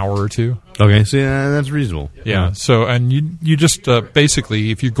 Hour or two. Okay, so that's reasonable. Yeah. So, and you just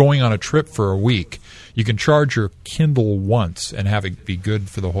basically, if you're going on a trip for a week, you can charge your Kindle once and have it be good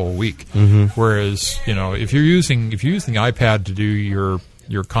for the whole week. Whereas, if you're using the iPad to do your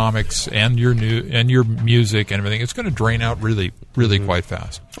comics and your music and everything, it's going to drain out really, really quite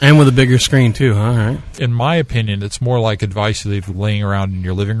fast. And with a bigger screen, too, huh? All right. In my opinion, it's more like a device that you're laying around in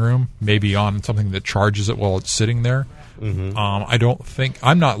your living room, maybe on something that charges it while it's sitting there.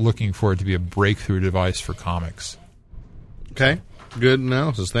 I'm not looking for it to be a breakthrough device for comics. Okay, good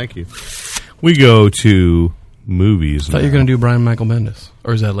analysis. Thank you. We go to movies. I thought you were going to do Brian Michael Bendis.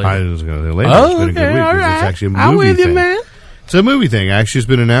 Or is that later? I was going to say later. Oh, It's been a good okay, week. all It's right. actually a movie I'm with you, thing. man. It's a movie thing. Actually, it's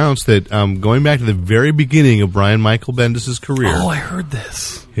been announced that going back to the very beginning of Brian Michael Bendis' career. Oh, I heard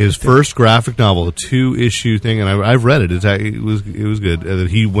this. His first graphic novel, a 2-issue thing, and I've read it. It was good. That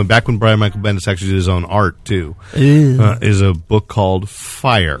he went back when Brian Michael Bendis actually did his own art too. Is a book called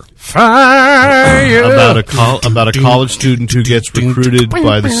Fire. Fire about a college student who gets recruited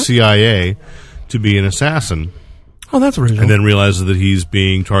by the CIA to be an assassin. Oh, that's original. And then realizes that he's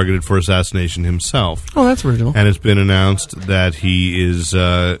being targeted for assassination himself. Oh, that's original. And it's been announced that he is,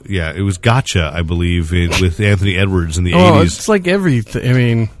 it was Gotcha, I believe, with Anthony Edwards in the 80s. Oh, it's like everything. I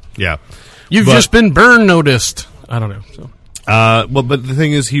mean, yeah. you've just been burn noticed. I don't know. So. But the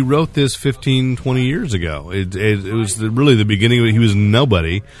thing is, he wrote this 15, 20 years ago. It was really the beginning of it. He was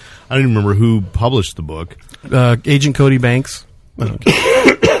nobody. I don't even remember who published the book. Agent Cody Banks.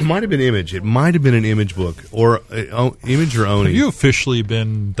 It might have been Image. It might have been an Image book, or Image or Oni. Have you officially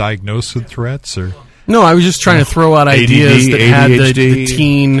been diagnosed with Tourette's? Or No, I was just trying to throw out ideas ADD, that had the ADHD.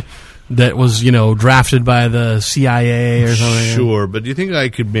 teen that was, drafted by the CIA or something. Sure, but do you think I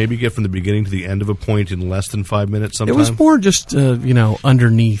could maybe get from the beginning to the end of a point in less than 5 minutes sometime? It was more just,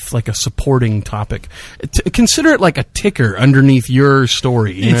 underneath, like a supporting topic. Consider it like a ticker underneath your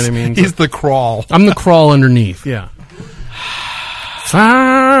story. You know what I mean? He's the crawl. I'm the crawl underneath, yeah.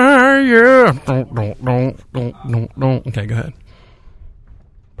 Fire! Don't. Okay, go ahead.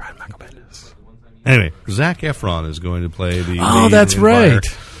 Brian Michael Bendis. Anyway, Zac Efron is going to play the Oh, lead that's in Fire. right.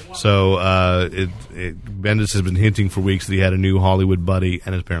 So Bendis has been hinting for weeks that he had a new Hollywood buddy,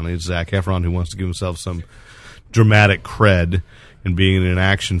 and apparently it's Zac Efron who wants to give himself some dramatic cred in being in an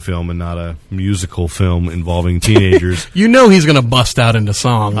action film and not a musical film involving teenagers. You know he's going to bust out into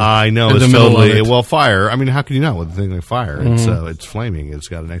song. I know, in it's the middle of totally it. well, fire. I mean, how can you not with a thing like fire? It's flaming. It's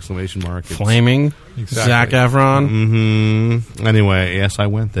got an exclamation mark. It's, Flaming. Exactly. Zac Efron. Mm-hmm. Anyway, yes, I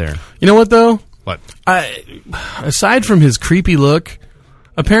went there. You know what, though? What? Aside from his creepy look,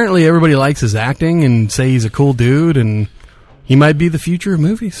 apparently everybody likes his acting and say he's a cool dude, and he might be the future of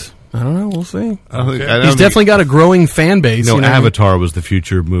movies. I don't know. We'll see. He's definitely got a growing fan base. No, Avatar was the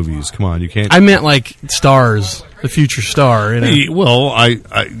future of movies. Come on, you can't. I meant like stars, the future star. Well,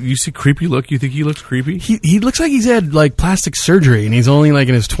 you see creepy look. You think he looks creepy? He looks like he's had like plastic surgery, and he's only like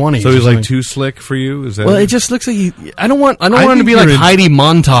in his 20s. So he's like too slick for you? Is that? Well, it just looks like I don't want him to be like Heidi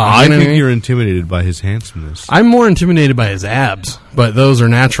Montag. I think you're intimidated by his handsomeness. I'm more intimidated by his abs, but those are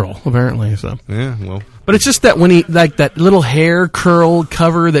natural apparently. So Yeah, well. But it's just that when he, like that little hair curl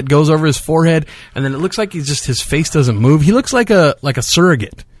cover that goes over his forehead, and then it looks like his face doesn't move. He looks like a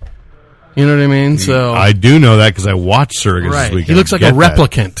surrogate. You know what I mean? So I do know that because I watched Surrogates this weekend. He looks like a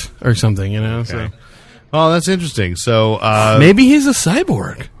replicant or something, Okay. So Oh, that's interesting. So maybe he's a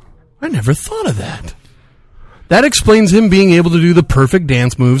cyborg. I never thought of that. That explains him being able to do the perfect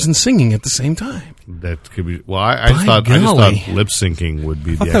dance moves and singing at the same time. that could be. Well, I just thought lip syncing would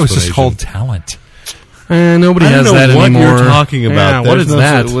be the explanation. That was just called talent. Nobody has that anymore. I don't know what you're talking about. Yeah, what is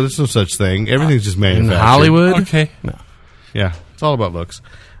that? There's no such thing. Everything's just manufactured. In Hollywood? Okay. No. Yeah, it's all about looks.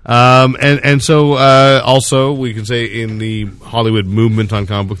 So also we can say in the Hollywood movement on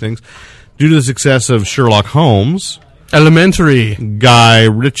comic book things, due to the success of Sherlock Holmes, Elementary. Guy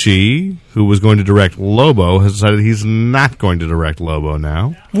Ritchie, who was going to direct Lobo, has decided he's not going to direct Lobo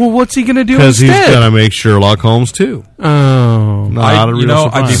now Well, what's he going to do because instead? he's going to make Sherlock Holmes 2. Oh. Not a real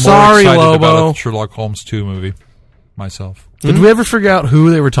I'd be surprise. more Sorry, excited Lobo. about a Sherlock Holmes 2 movie myself. Did we ever figure out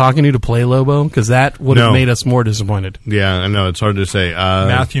who they were talking to play Lobo? Because that would have No. made us more disappointed. Yeah, I know, it's hard to say.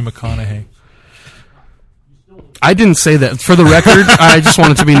 Matthew McConaughey. I didn't say that. For the record, I just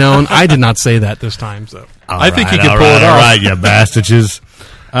want it to be known, I did not say that this time. So I think he could all pull it all off. right, you bastards.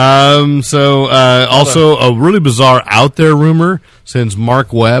 Also, a really bizarre out there rumor, since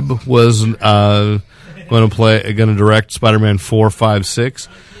Mark Webb was going to direct Spider-Man 4, 5, 6.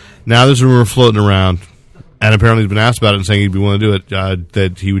 Now there's a rumor floating around, and apparently he's been asked about it and saying he'd be willing to do it,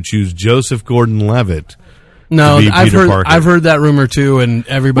 that he would choose Joseph Gordon-Levitt. no, to be Peter Parker. I've heard that rumor too, and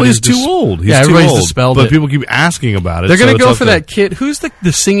Well, everybody's he's too old. He's yeah, too everybody's old. dispelled but it. people keep asking about it. They're going so to go it's for up that kid. Who's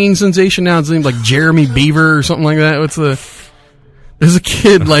the singing sensation now? His name's like Jeremy Beaver or something like that. There's a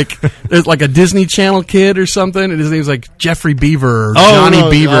kid there's like a Disney Channel kid or something, and his name's like Jeffrey Beaver or Johnny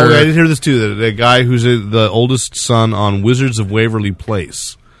Beaver. Oh, I did hear this too. The guy who's the oldest son on Wizards of Waverly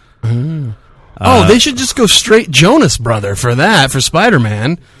Place. They should just go straight Jonas Brother for that, for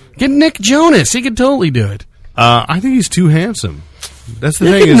Spider-Man. Get Nick Jonas. He could totally do it. I think he's too handsome. That's the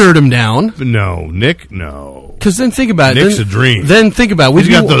You thing. could nerd him down. No, Nick, no. Because then think about it. Nick's a dream. Then think about it. He's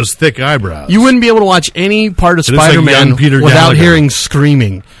got those thick eyebrows. You wouldn't be able to watch any part of It looks like Spider-Man young Peter without Gallagher. hearing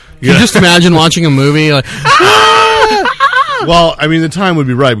screaming. Yeah. You just imagine watching a movie like, Well, I mean, the time would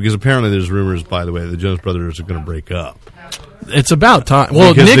be right because apparently there's rumors, by the way, the Jonas Brothers are going to break up. It's about time.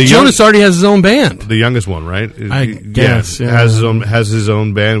 Well, Because the Nick young- Jonas already has his own band. The youngest one, right? I guess, yeah. has his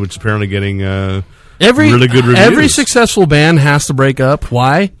own band, which is apparently getting Every really good reviews. Every successful band has to break up.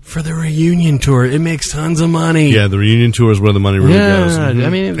 Why? For the reunion tour. It makes tons of money. Yeah, the reunion tour is where the money really goes. I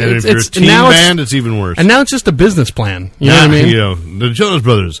mean, and if you're a team band, it's even worse. And now it's just a business plan. You know what I mean? You know, the Jonas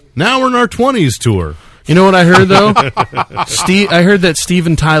Brothers. Now we're in our 20s tour. You know what I heard though? I heard that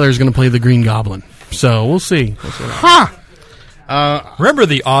Steven Tyler is going to play the Green Goblin. So we'll see. Remember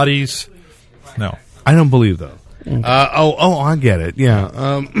the Audis? No. I don't believe though. I get it.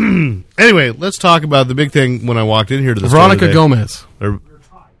 Yeah. Anyway, let's talk about the big thing when I walked in here to the Veronica store Gomez. Or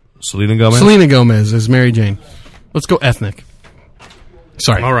Selena Gomez. Selena Gomez is Mary Jane. Let's go ethnic.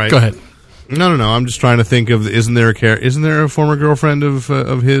 Sorry. All right. Go ahead. No. I'm just trying to think of isn't there a former girlfriend of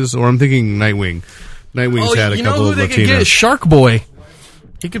his, or I'm thinking Nightwing. Nightwing's had a you couple know who of they could get? Latinas. Shark Boy.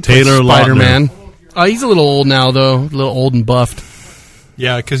 He could play Taylor Spider-Man. He's a little old now, though. A little old and buffed.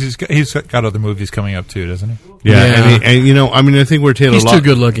 Yeah, because he's got other movies coming up too, doesn't he? Yeah. And you know, I mean, I think where Taylor He's too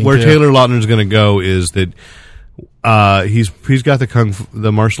good looking, Where too. Taylor Lautner's going to go is that he's got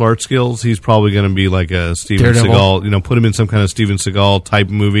the martial arts skills. He's probably going to be like a Steven Daredevil. Seagal. You know, put him in some kind of Steven Seagal type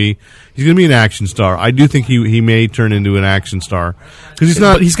movie. He's going to be an action star. I do think he may turn into an action star because he's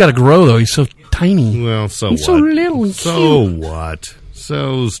not. But he's got to grow, though. He's so tiny. Well, so He's what? so little and So cute. what?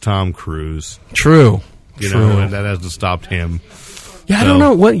 So's Tom Cruise. True. You True. know, and that hasn't stopped him. Yeah, I don't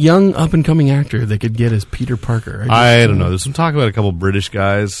know what young up-and-coming actor they could get as Peter Parker. I don't know. There's some talk about a couple British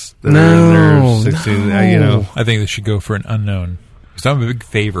guys that No, are in their 16. no. You know, I think they should go for an unknown. Because I'm a big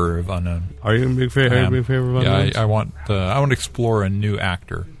favor of unknown. are you a big favor? I am. Of Yeah, unknowns? I want to explore a new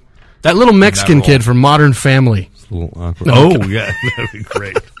actor. That little Mexican role. kid from Modern Family. It's a little awkward. No, Oh, okay. yeah, that'd be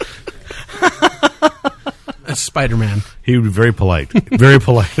great. That's Spider-Man. He would be very polite. Very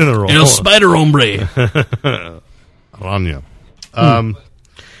polite in a role. El Spider Hombre. Rania.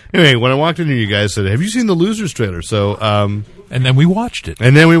 Anyway, when I walked in here, you guys said, have you seen the Losers trailer? So, And then we watched it.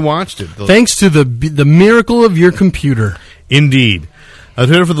 and then we watched it. Thanks to the miracle of your computer. Indeed. A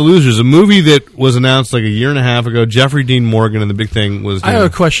trailer for The Losers, a movie that was announced like a year and a half ago. Jeffrey Dean Morgan, and the big thing was I have a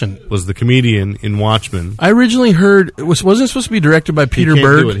question. was the comedian in Watchmen. I originally heard wasn't it supposed to be directed by Peter he can't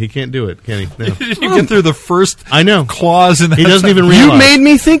Berg? do it. He can't do it, can he? No. Did you get through the first I know. clause in that? He doesn't even You realize. made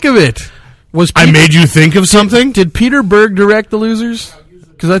me think of it. I made you think of something? Did Peter Berg direct The Losers?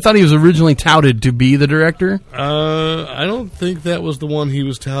 Because I thought he was originally touted to be the director. I don't think that was the one he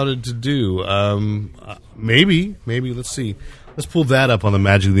was touted to do. Maybe. Let's see. Let's pull that up on the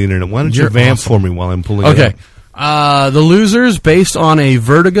magic of the internet. Why don't you You're vamp awesome. for me while I'm pulling it Okay. up? The Losers, based on a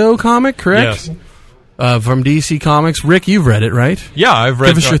Vertigo comic, correct? Yes. From DC Comics. Rick, you've read it, right? Yeah, I've read.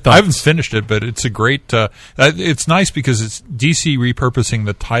 Give us your I thoughts. haven't finished it, but it's a great. It's nice because it's DC repurposing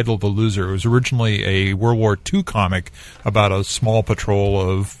the title "The Loser." It was originally a World War II comic about a small patrol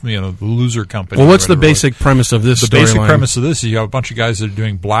of the Loser Company. Well, what's or the whatever it was. basic premise of this The basic storyline? premise of this is you have a bunch of guys that are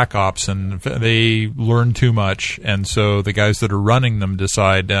doing black ops and they learn too much, and so the guys that are running them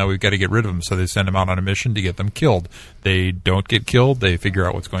decide now we've got to get rid of them, so they send them out on a mission to get them killed. They don't get killed. They figure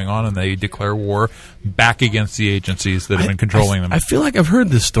out what's going on, and they declare war back against the agencies that have been controlling them. I feel like I've heard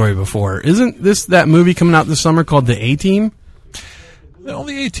this story before. Isn't this that movie coming out this summer called The A-Team? Well,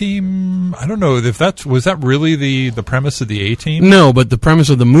 the A-Team, I don't know if was that really the premise of the A-Team? No, but the premise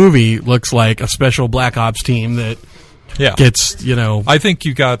of the movie looks like a special black ops team that Yeah. gets, I think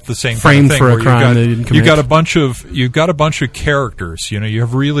you got the same framed kind of thing for a where crime they didn't you've got commit. you've got a bunch of characters. You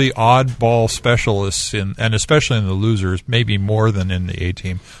have really oddball specialists and especially in the Losers, maybe more than in the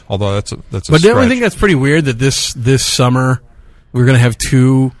A-Team. Although that's a But don't stretch. we think that's pretty weird that this summer we're going to have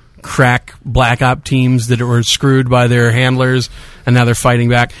two crack black op teams that were screwed by their handlers and now they're fighting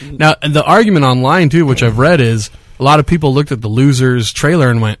back. Now, the argument online too, which I've read, is a lot of people looked at the Losers trailer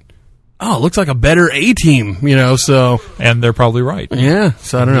and went, "Oh, it looks like a better A-Team," so and they're probably right. yeah.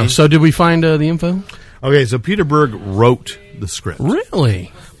 So I don't know. So did we find the info? Okay, so Peter Berg wrote the script,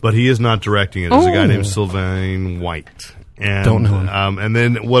 Really? but he is not directing it. There's a guy Oh. named Sylvain White. And, Don't know him. And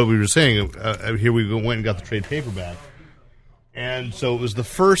then what we were saying, here we went and got the trade paperback. And so it was the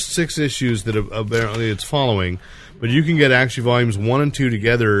first 6 issues that apparently it's following, but you can get actually volumes 1 and 2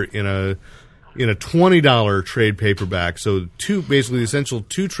 together in a $20 trade paperback. So basically the essential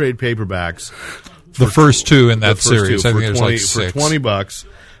 2 trade paperbacks. The first two in that The first series, two I for think there's 20 like 6. for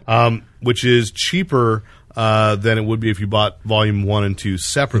 $20, which is cheaper than it would be if you bought volume 1 and 2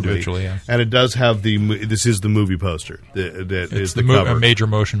 separately. Individually, yes. And it does have this is the movie poster that It's is the cover, a major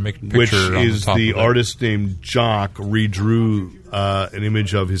motion picture, which on is the top the of it. artist named Jock redrew an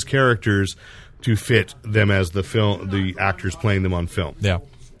image of his characters to fit them as the actors playing them on film. Yeah.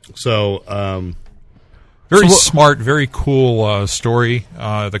 So Very smart, very cool story.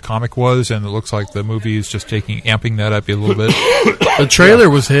 The comic was, and it looks like the movie is just amping that up a little bit. The trailer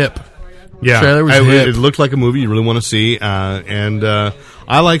was hip. Yeah, Trailer was hip. it looked like a movie you really want to see, and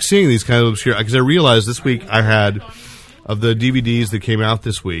I like seeing these kind of obscure, because I realized this week I had, of the DVDs that came out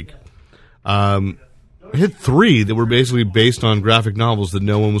this week, I had 3 that were basically based on graphic novels that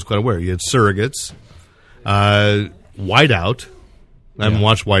no one was quite aware. You had Surrogates, Whiteout. I haven't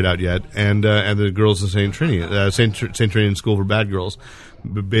watched Whiteout yet, and the Girls of St. Trinity, St. Trinian School for Bad Girls,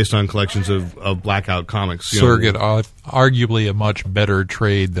 based on collections of Blackout comics. Surrogate, arguably a much better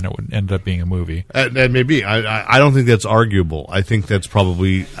trade than it would end up being a movie. That may be. I don't think that's arguable. I think that's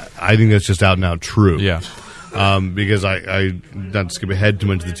just out and out true. Yeah. Because I not to skip ahead too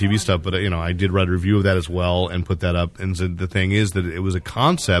much to the TV stuff, but I did write a review of that as well and put that up. And said the thing is that it was a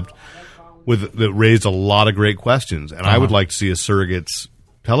concept that raised a lot of great questions, and I would like to see a Surrogates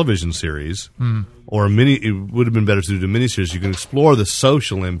television series or a mini. It would have been better to do a miniseries. You can explore the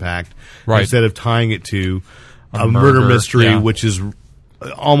social impact instead of tying it to a murder mystery, which is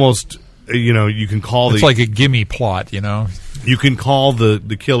almost you can call it's like a gimme plot. You can call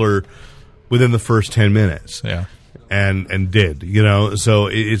the killer within the first 10 minutes. Yeah, and did so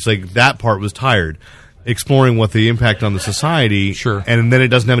it's like that part was tired. Exploring what the impact on the society, sure, and then it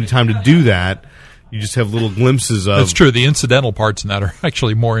doesn't have any time to do that. You just have little glimpses of. That's true. The incidental parts in that are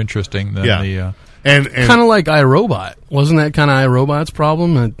actually more interesting than the. And kind of like iRobot, wasn't that kind of iRobot's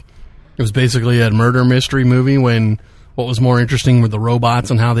problem? It was basically a murder mystery movie when what was more interesting were the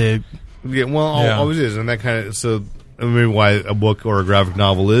robots and how they. Yeah, well, always is, and that kind of so. Maybe why a book or a graphic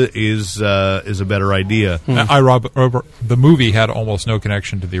novel is a better idea. iRobot, the movie had almost no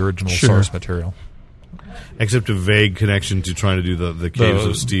connection to the original source material. Except a vague connection to trying to do the Caves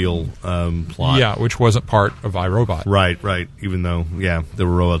of Steel plot. Yeah, which wasn't part of iRobot. Right. Even though, there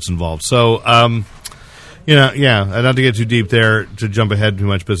were robots involved. So, not to get too deep there, to jump ahead too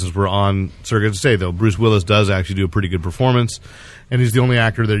much business, we're on Surrogate to say, though, Bruce Willis does actually do a pretty good performance, and he's the only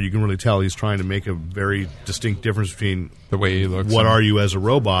actor there you can really tell he's trying to make a very distinct difference between the way he looks. What are you as a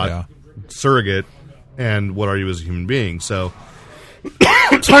robot, surrogate, and what are you as a human being. So...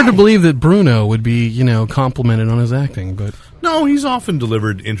 It's hard to believe that Bruno would be, complimented on his acting, but no, he's often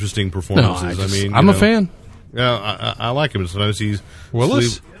delivered interesting performances. I'm a fan. Yeah, I like him. Sometimes he's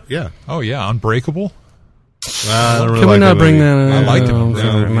Willis. Yeah. Oh yeah, Unbreakable. I don't really Can we like not that bring movie. that? I liked him.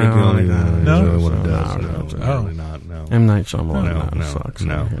 No, really what it does. No, really not. No. M. Night Shyamalan sucks.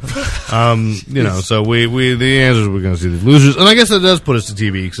 No. So we the answers we're going to see the losers, and I guess that does put us to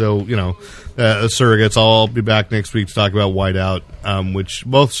TV. So Surrogates. I'll be back next week to talk about Whiteout, which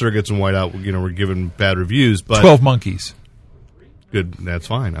both Surrogates and Whiteout, were given bad reviews. But 12 Monkeys. Good. That's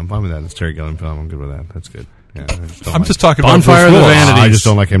fine. I'm fine with that. It's Terry Gilliam film. I'm good with that. That's good. Yeah, I'm just talking about Bonfire of the Vanities. I just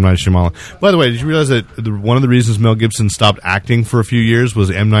don't like M. Night Shyamalan. By the way, did you realize that one of the reasons Mel Gibson stopped acting for a few years was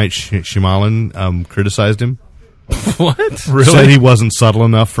M. Night Shyamalan criticized him? What? Really? Said he wasn't subtle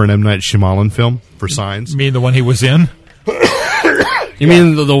enough for an M. Night Shyamalan film, for Signs. You mean the one he was in? You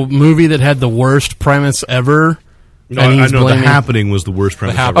mean the movie that had the worst premise ever? No, I know The Happening was the worst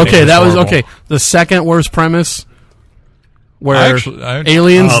premise ever. Okay, that was okay. The second worst premise, where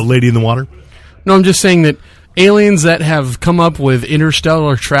aliens, Lady in the Water. No, I'm just saying that aliens that have come up with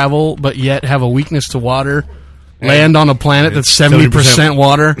interstellar travel, but yet have a weakness to water, land on a planet that's 70%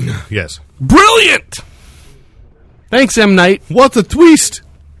 water. Yes, brilliant. Thanks, M. Night. What a twist!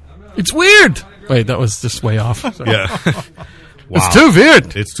 It's weird. Wait, that was just way off. Yeah. Wow. It's too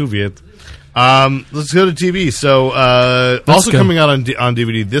weird. It's too weird. Let's go to TV. So, also coming out on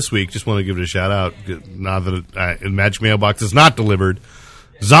DVD this week, just want to give it a shout out, now that Magic Mailbox is not delivered,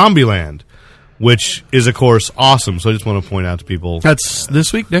 Zombieland, which is, of course, awesome. So I just want to point out to people. That's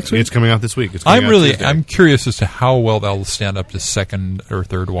this week, next week? It's coming out this week. I'm curious as to how well that'll stand up to second or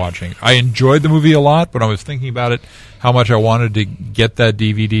third watching. I enjoyed the movie a lot, but I was thinking about it, how much I wanted to get that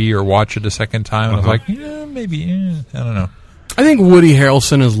DVD or watch it a second time. And I was like, maybe, I don't know. I think Woody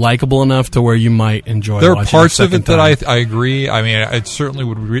Harrelson is likable enough to where you might enjoy. There are parts of it that I agree. I mean, I certainly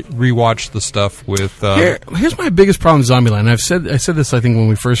would rewatch the stuff with. Here's my biggest problem with Zombieland. I said this, I think, when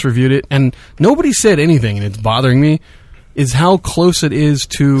we first reviewed it, and nobody said anything, and it's bothering me. Is how close it is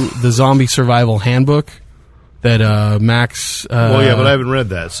to the Zombie Survival Handbook that Max. Well, yeah, but I haven't read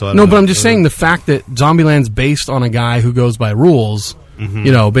that, so I don't no. know. But I'm just saying the fact that Zombieland's based on a guy who goes by rules.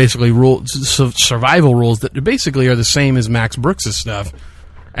 Mm-hmm. Basically survival rules that basically are the same as Max Brooks' stuff.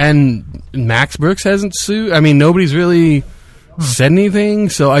 And Max Brooks hasn't sued. I mean, nobody's really said anything.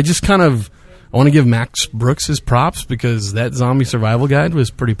 So I just I want to give Max Brooks his props because that zombie survival guide was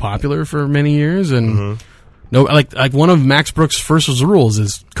pretty popular for many years. And No, like one of Max Brooks' first rules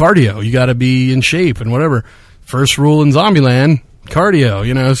is cardio. You got to be in shape and whatever. First rule in Zombieland, cardio.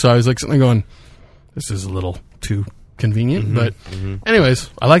 You know, so I was like sitting there going, "This is a little too convenient." But, anyways,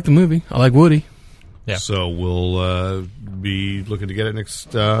 I like the movie. I like Woody. Yeah. So we'll be looking to get it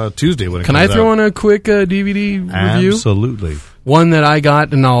next Tuesday when it Can comes I throw out. in a quick DVD review? Absolutely. One that I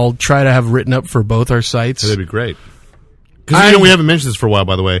got, and I'll try to have written up for both our sites. That'd be great. Because we haven't mentioned this for a while,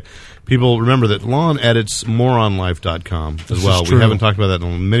 by the way. People remember that Lon edits moreonlife.com as well. true. We haven't talked about that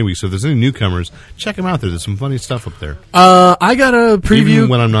in many weeks. So if there's any newcomers, check them out there. There's some funny stuff up there. I got a preview. Even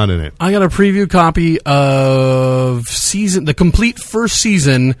when I'm not in it. I got a preview copy of the complete first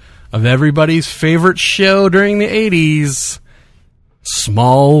season of everybody's favorite show during the 80s,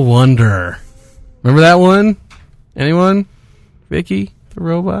 Small Wonder. Remember that one? Anyone? Vicky, the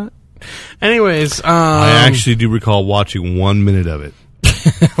robot? Anyways, I actually do recall watching 1 minute of it.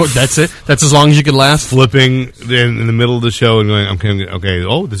 that's it? That's as long as you could last? Flipping in the middle of the show and going, okay,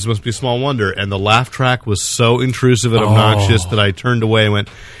 oh, this must be Small Wonder. And the laugh track was so intrusive and obnoxious that I turned away and went,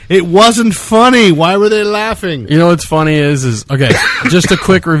 it wasn't funny. Why were they laughing? You know what's funny is okay, just a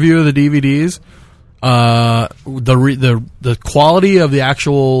quick review of the DVDs. The quality of the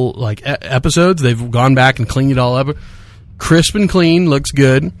actual like episodes, they've gone back and cleaned it all up. Crisp and clean, looks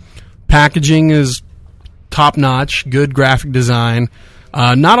good. Packaging is top notch, good graphic design.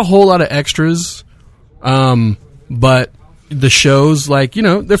 Not a whole lot of extras, but the shows, like, you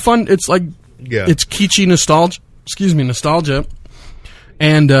know, they're fun. It's like it's kitschy nostalgia. Nostalgia.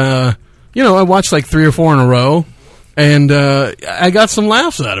 And you know, I watched like 3 or 4 in a row, and I got some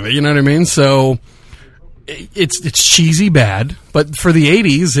laughs out of it. You know what I mean? So it's cheesy bad, but for the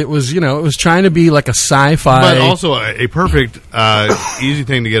 80s, it was, you know, it was trying to be like a sci-fi, but also a perfect easy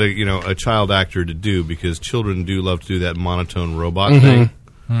thing to get a child actor to do, because children do love to do that monotone robot thing.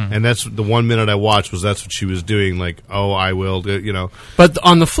 And that's the 1 minute I watched that's what she was doing. Like, oh, I will, you know. But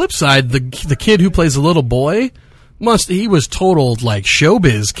on the flip side, the kid who plays the little boy he was total like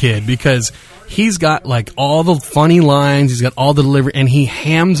showbiz kid, because he's got like all the funny lines, he's got all the delivery, and he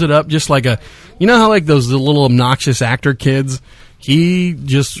hams it up just like you know how like the little obnoxious actor kids. He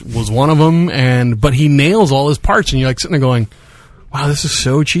just was one of them, but he nails all his parts, and you're like sitting there going, "Wow, this is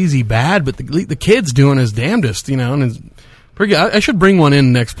so cheesy bad," but the kid's doing his damnedest, you know. And it's pretty good. I should bring one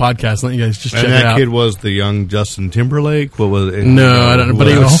in next podcast. Let you guys just check it out. And that kid was the young Justin Timberlake. What was it? No, I don't know, but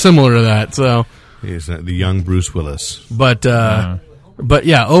he was similar to that. So. He's the young Bruce Willis. But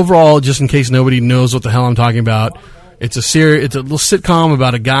yeah, overall, just in case nobody knows what the hell I'm talking about, it's a little sitcom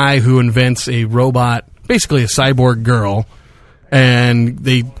about a guy who invents a robot, basically a cyborg girl, and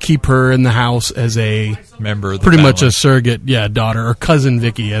they keep her in the house as a member of the pretty family. much a surrogate, daughter, or cousin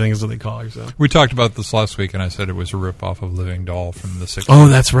Vicky, I think is what they call her. So. We talked about this last week, and I said it was a ripoff of Living Doll from the 60s. Oh,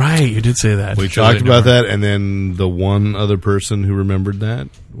 that's right. You did say that. We talked about that, and then the one other person who remembered that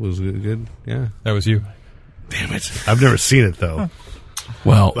was good. Yeah, that was you. Damn it! I've never seen it though.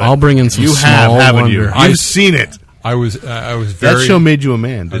 Well, I'll bring in some. You Small haven't Wonder. you? You've seen it. I was very. That show made you a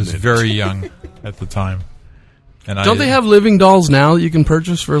man. Didn't I was it? very young at the time. And Don't they have living dolls now that you can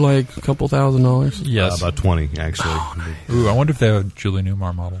purchase for like a couple $1,000s? Yes, about 20 actually. Ooh, I wonder if they have a Julie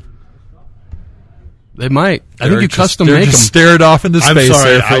Newmar model. They might. I think you custom make them. Stared off into space. I'm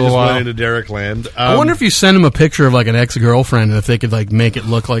sorry, there for I a just while. went into Derek Land. I wonder if you send them a picture of like an ex-girlfriend and if they could like make it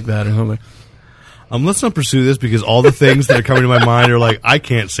look like that or something. Let's not pursue this, because all the things that are coming to my mind are like, I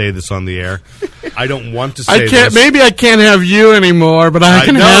can't say this on the air. I don't want to say this. Maybe I can't have you anymore, but I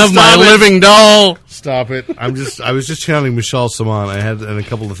can no, have my stop it. living doll. Stop it. I was just channeling Michelle Saman. I had a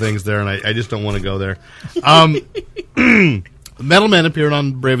couple of things there, and I just don't want to go there. Metal Men appeared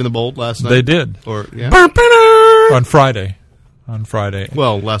on Brave and the Bold last night. They did. On Friday.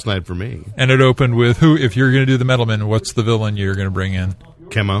 Well, last night for me. And it opened with, who? If you're going to do the Metal Men, what's the villain you're going to bring in?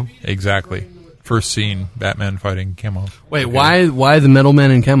 Chemo. Exactly. First scene, Batman fighting Chemo. Wait, why the Metal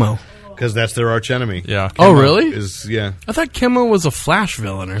Men and Chemo? Because that's their arch enemy. Yeah. Oh, really? Yeah. I thought Chemo was a Flash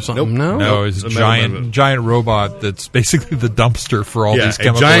villain or something. Nope. No, it's a giant robot that's basically the dumpster for all these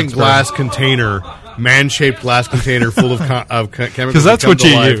chemical a giant experiments. glass container, man-shaped glass container full of chemicals. Because that's what you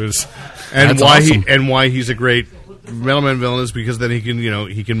use. And That's awesome. why he's a great Metal Man villain is because then he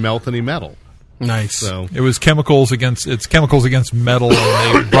can melt any metal. Nice. So It was chemicals against metal,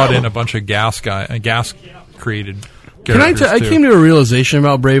 and they brought in a bunch of gas created. I came to a realization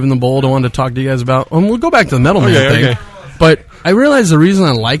about Brave and the Bold I wanted to talk to you guys about. We'll go back to the Metal Man thing. Okay. But I realized the reason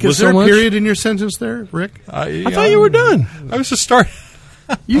I like it was so there a much... period in your sentence there, Rick? I thought you were done. I was just starting.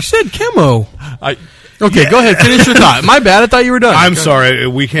 You said chemo. Okay, Go ahead. Finish your thought. My bad. I thought you were done. I'm sorry.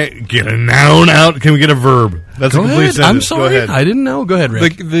 We can't get a noun out. Can we get a verb? That's Go a complete ahead. sentence. I'm sorry. Go ahead. I didn't know. Go ahead,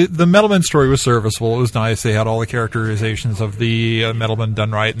 Rick. The Metalman story was serviceable. It was nice. They had all the characterizations of the Metalman done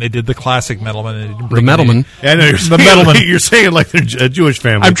right, and they did the classic Metalman. And they didn't The bring Metalman. Yeah, no, The Metalman. You're saying it like they're a Jewish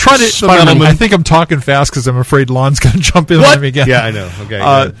family. I'm trying to. Spider-Man. I think I'm talking fast because I'm afraid Lon's going to jump in What? on me again. Yeah, I know. Okay. go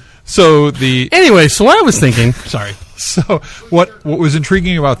ahead. So the Anyway, so what I was thinking. Sorry. So what was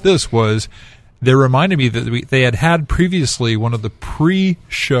intriguing about this was they reminded me that they had previously one of the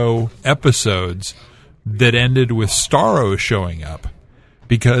pre-show episodes that ended with Starro showing up,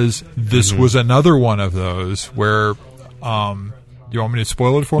 because this was another one of those where you want me to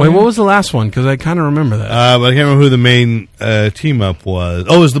spoil it for Wait, you? what was the last one? Because I kind of remember that. But I can't remember who the main team up was.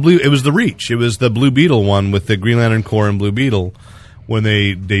 Oh, it was the Reach. It was the Blue Beetle one with the Green Lantern Corps and Blue Beetle. When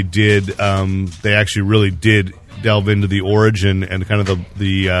they actually really did delve into the origin and kind of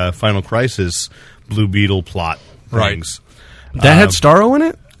the Final Crisis Blue Beetle plot things. That had Starro in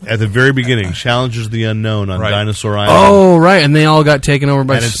it? At the very beginning, Challenges the Unknown on Right. Dinosaur Island. Oh, right. And they all got taken over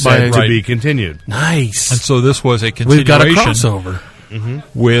by... and it's said by to be continued. Nice. And so this was a We've continuation got a crossover.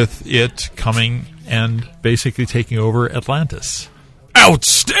 with it coming and basically taking over Atlantis.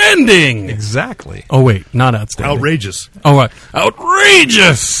 Outstanding! Exactly. Oh, wait. Not outstanding. Outrageous. Oh, right.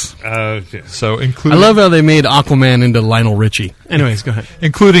 Outrageous! So I including love how they made Aquaman into Lionel Richie. Anyways, go ahead.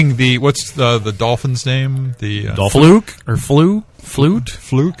 including what's the dolphin's name? The Fluke? Or Flute?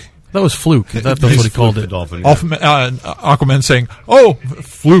 Fluke. That was Fluke. That's what he called The it. dolphin. Aquaman saying, "Oh,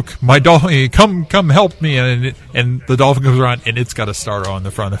 Fluke, my dolphin, come help me!" And the dolphin comes around, and it's got a Starro on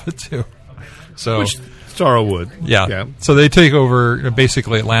the front of it too. So Which Starro would. yeah. So they take over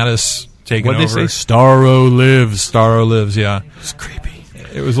basically Atlantis. Taking What did over. they say? Starro lives. Starro lives. Yeah, It's creepy.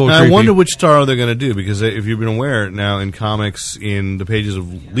 it was a little Now, I creepy. wonder which Starro they're going to do, because if you've been aware now in comics, in the pages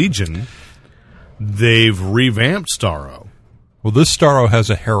of Legion, they've revamped Starro. Well, this Starro has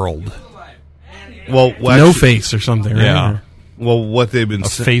a herald, Well, No actually- face or something, right? Yeah. Well, what they've been a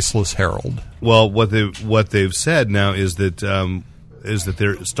faceless herald. Well, what they've said now is that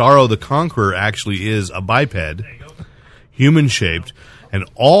Starro the Conqueror actually is a biped, human shaped, and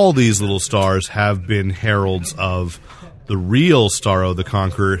all these little stars have been heralds of the real Starro the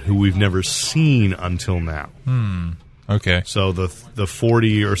Conqueror, who we've never seen until now. Okay. So the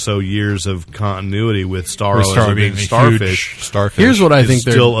 40 or so years of continuity with Starro With as a Starro big being the starfish huge starfish. Here's what I is think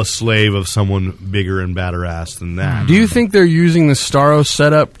they're... still a slave of someone bigger and badder ass than that. Do you think they're using the Starro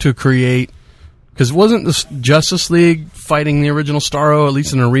setup to create... Because wasn't the Justice League fighting the original Starro, at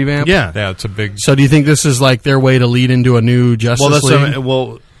least in a revamp? Yeah. Yeah, it's a big. So do you think this is like their way to lead into a new Justice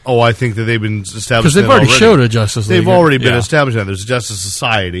League? I think that they've been established. Because they've already showed a Justice League. They've already been Yeah. established that. There's a Justice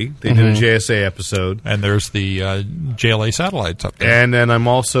Society. They did a JSA episode. And there's the JLA satellites up there. And then I'm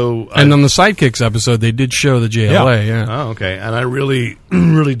also... And on the Sidekicks episode, they did show the JLA, yeah. Oh, okay. And I really,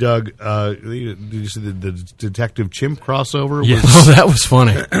 really dug... did you see the Detective Chimp crossover? Yes. Oh, that was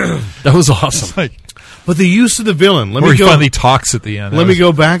funny. That was awesome. Like, But the use of the villain... where he finally talks at the end. Let me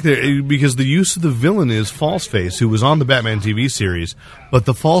go back there, because the use of the villain is Falseface, who was on the Batman TV series, but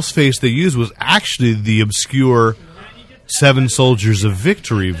the Falseface they used was actually the obscure Seven Soldiers of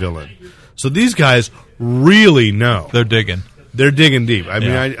Victory villain. So these guys really know. They're digging. They're digging deep. I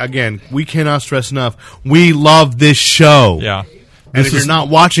Yeah. mean, again, we cannot stress enough. We love this show. Yeah. And This if you're is- not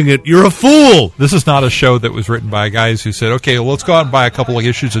watching it, you're a fool. This is not a show that was written by guys who said, okay, well, let's go out and buy a couple of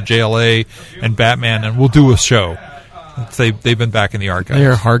issues of JLA and Batman, and we'll do a show. They've been back in the archives. They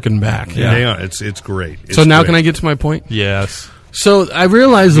are harking back. Yeah. They are. It's great. It's So now great. can I get to my point? Yes. So I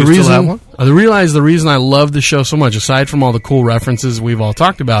realized the You still have reason one? I realized the reason I love the show so much, aside from all the cool references we've all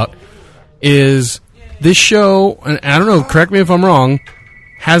talked about, is this show, and I don't know, correct me if I'm wrong,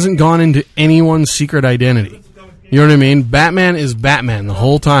 hasn't gone into anyone's secret identity. You know what I mean? Batman is Batman the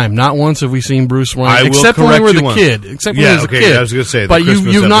whole time. Not once have we seen Bruce Wayne, I will except when we correct were you the once. kid. Except when Yeah, he was a okay, kid. I was gonna say, the but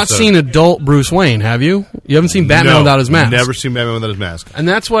Christmas you've not episode. seen adult Bruce Wayne, have you? You haven't seen Batman No, without his mask. Never seen Batman without his mask. And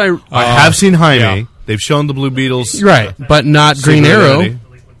that's why I have seen Jaime. yeah. They've shown the Blue Beetles. right, but not Green secret Arrow. identity.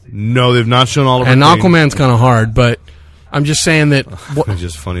 No, they've not shown Oliver And Queen. Aquaman's kind of hard, but I'm just saying that. It's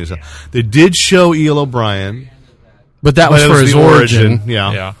just funny as hell. They did show E.L. O'Brien. But that was but it for his the origin.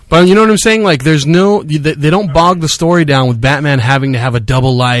 Yeah. Yeah. But you know what I'm saying? Like, there's no, they don't bog the story down with Batman having to have a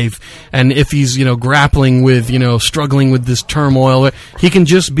double life, and if he's, grappling with, struggling with this turmoil, he can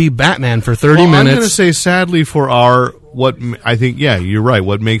just be Batman for 30 Well, I'm minutes. going to say, sadly, for I think, yeah, you're right.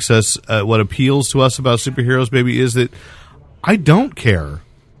 What makes us, what appeals to us about superheroes, maybe, is that I don't care.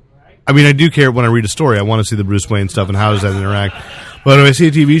 I mean, I do care when I read a story. I want to see the Bruce Wayne stuff and how does that interact. But if I see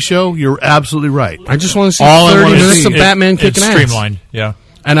a TV show, you're absolutely right. I just want to see All I 30 wanna minutes see- of Batman kicking It's ass. streamlined, yeah.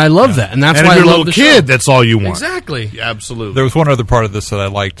 And I love that. And that's And why if I you're a love little the kid, show. that's all you want. Exactly. Yeah, absolutely. There was one other part of this that I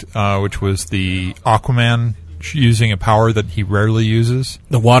liked, which was the Aquaman using a power that he rarely uses.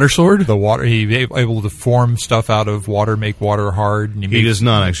 The water sword? The water, he's able to form stuff out of water, make water hard. And He makes, does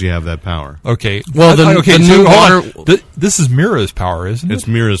not actually have that power. Okay. Well, the new hold water- on. This is Mira's power, isn't it? It's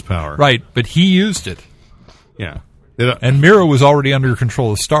Mira's power. Right, but he used it. Yeah. And Mira was already under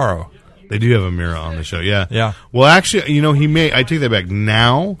control of Starro. They do have a Mira on the show, yeah. Yeah. Well, actually, I take that back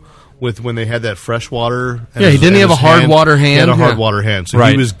now with when they had that freshwater. Yeah, he didn't have a hard water He had hand. a hard Yeah. water hand. So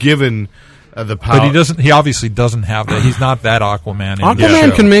Right. he was given the power. But he obviously doesn't have that. He's not that Aquaman. In the Aquaman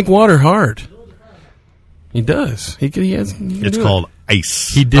show. can make water hard. He does. He can It's do called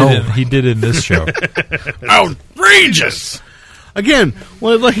ice. He did in this show. Outrageous. Again,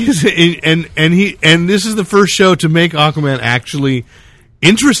 well, like you said, and this is the first show to make Aquaman actually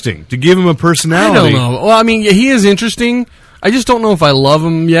interesting, to give him a I personality. don't know. Well, I mean, he is interesting. I just don't know if I love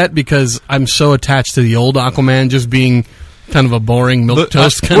him yet because I'm so attached to the old Aquaman just being kind of a boring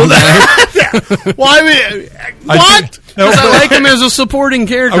milquetoast kind of guy. Well, I mean, what? Because I like him as a supporting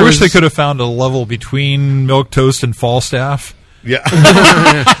character. I wish they could have found a level between Milquetoast and Falstaff. Yeah.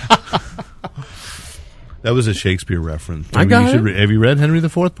 That was a Shakespeare reference. I got it. Have you read Henry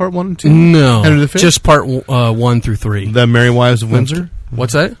IV, Part 1 and 2? No, Henry V? just part 1 through 3. The Merry Wives of Windsor?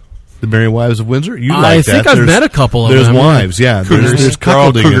 What's that? The Merry Wives of Windsor? You I like think that. I've met a couple of There's them. wives, yeah. Cougars. There's They're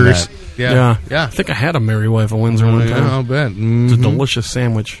all cuckolding in cougars. that. Yeah. Yeah. I think I had a Merry Wife of Windsor one Yeah, time. I'll bet. It's Mhm. a delicious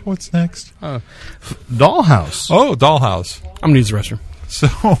sandwich. What's next? Dollhouse. Oh, Dollhouse. I'm going to use the restroom. So,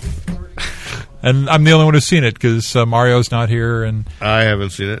 and I'm the only one who's seen it because Mario's not here. And I haven't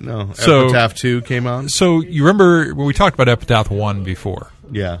seen it, no. So- Epitaph 2 came out? so you remember when we talked about Epitaph 1 before,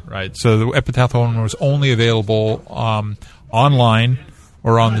 Yeah. right? So the Epitaph 1 was only available online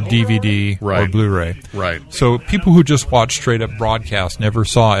or on the DVD or Right. Blu-ray. Right. So people who just watched straight up broadcast never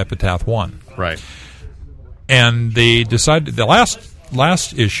saw Epitaph 1. Right. And they decided the last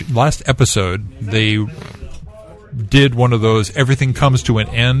episode they did one of those everything comes to an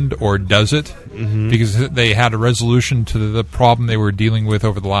end or does it, because they had a resolution to the problem they were dealing with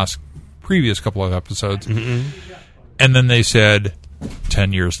over the previous couple of episodes. And then they said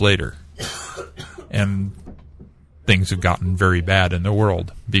 10 years later, and things have gotten very bad in the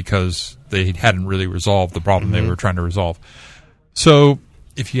world because they hadn't really resolved the problem they were trying to resolve. So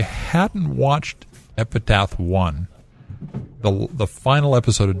if you hadn't watched Epitaph 1, the final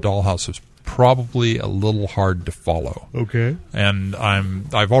episode of Dollhouse was probably a little hard to follow. Okay. And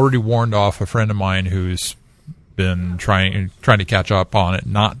I've already warned off a friend of mine who's been trying to catch up on it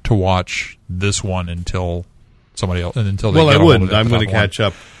not to watch this one until somebody else until they Well, get I a hold wouldn't. of I'm going to Epitaph 1. catch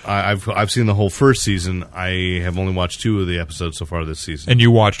up. I've seen the whole first season. I have only watched 2 of the episodes so far this season. And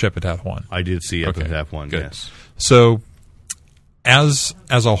you watched Epitaph 1. I did see Okay, Epitaph 1, good. yes. So as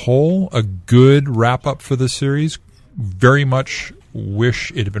a whole, a good wrap up for the series. Very much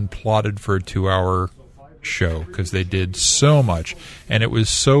wish it had been plotted for a 2-hour show because they did so much, and it was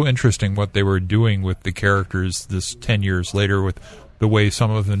so interesting what they were doing with the characters this 10 years later, with the way some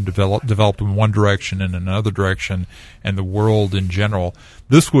of them developed in one direction and another direction, and the world in general.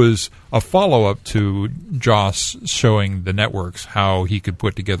 This was a follow-up to Joss showing the networks how he could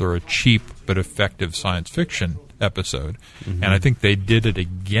put together a cheap but effective science fiction episode, and I think they did it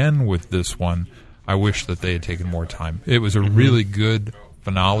again with this one. I wish that they had taken more time. It was a really good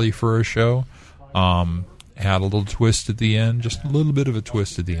finale for a show. Had a little twist at the end, just a little bit of a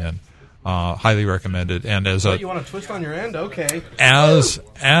twist at the end. Highly recommended. And as You want a twist on your end? Okay.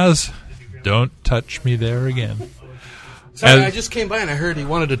 don't touch me there again. Sorry, I just came by and I heard he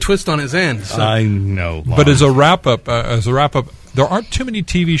wanted a twist on his end. So. I know. But as a wrap up, there aren't too many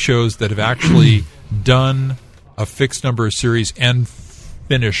TV shows that have actually done a fixed number of series and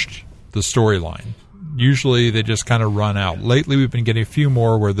finished the storyline. Usually they just kind of run out. Lately we've been getting a few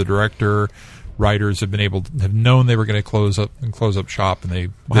more where the director, writers have known they were going to close up shop,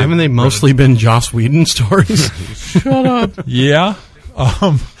 and Haven't they mostly been Joss Whedon stories? Shut up. Yeah.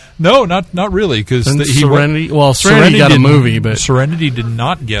 No, not really, because Serenity got a movie, but Serenity did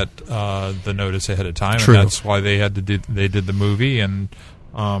not get the notice ahead of time. True. And that's why they did the movie, and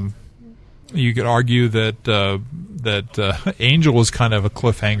you could argue that Angel was kind of a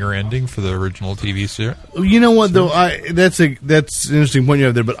cliffhanger ending for the original TV series. You know what, though? That's an interesting point you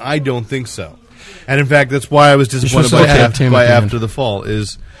have there, but I don't think so. And in fact, that's why I was disappointed by After the Fall.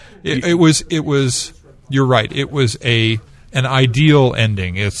 It was. You're right. It was a an ideal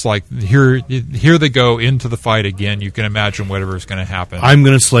ending. It's like here they go into the fight again. You can imagine whatever's going to happen. I'm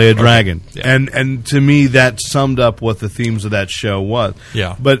going to slay a dragon. Yeah. And to me, that summed up what the themes of that show was.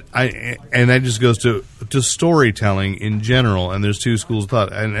 Yeah. But that just goes to storytelling in general, and there's two schools of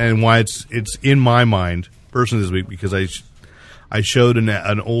thought, and why it's in my mind personally this week, because I showed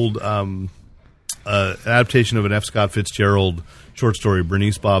an old adaptation of an F. Scott Fitzgerald short story,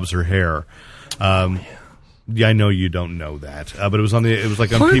 Bernice Bobs Her Hair. Yeah, I know you don't know that, but it was on it was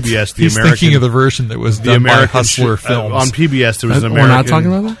like on PBS. He's thinking of the version that was done by Hustler Films. On PBS, there was an American. We're not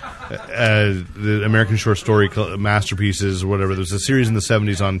talking about that? The American short story masterpieces or whatever. There was a series in the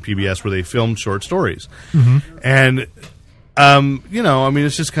 70s on PBS where they filmed short stories. Mm-hmm. And,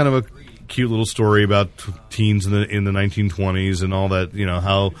 it's just kind of a cute little story about teens in the 1920s and all that,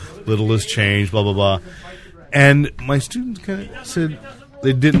 how little has changed, blah, blah, blah. And my students kind of said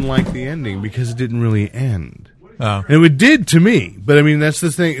they didn't like the ending because it didn't really end. Oh. And it did to me. But, I mean, that's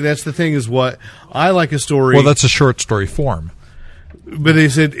the thing. That's the thing is what I like a story. Well, that's a short story form. But they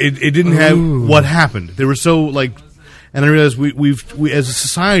said it didn't have what happened. They were so, and I realized we as a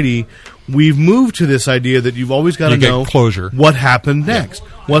society, we've moved to this idea that you've always got to know closure. What happened next. Yeah.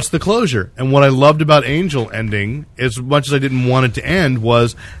 What's the closure? And what I loved about Angel ending, as much as I didn't want it to end,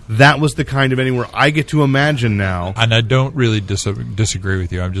 was that was the kind of ending where I get to imagine now. And I don't really disagree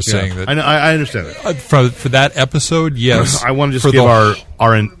with you. I'm just saying that. I understand it. For that episode, yes. I want to just give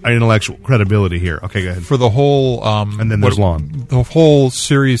our intellectual credibility here. Okay, go ahead. For the whole... and then there's Lon. The whole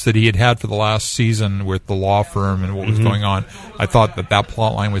series that he had for the last season with the law firm and what was going on, I thought that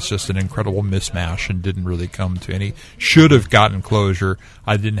plot line was just an incredible mismatch and didn't really come to any... Should have gotten closure.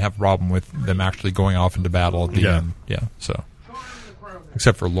 I didn't have a problem with them actually going off into battle at the end. Yeah, so...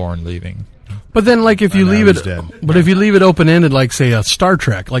 Except for Lauren leaving. But then, if you leave it... But if you leave it open-ended, say a Star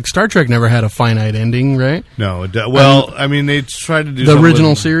Trek. Star Trek never had a finite ending, right? No. They tried to do the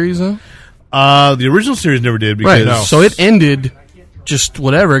original series, huh? The original series never did. Because right. So it ended just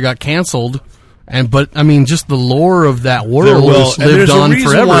whatever. It got canceled. But just the lore of that world lived on forever. There's a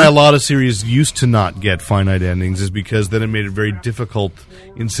reason why a lot of series used to not get finite endings is because then it made it very difficult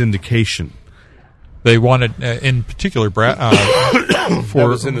in syndication. They wanted, in particular, that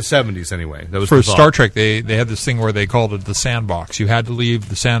was in the 70s anyway. That was for Star Trek. They had this thing where they called it the sandbox. You had to leave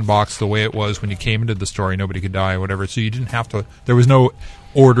the sandbox the way it was when you came into the story. Nobody could die or whatever. So you didn't have to. There was no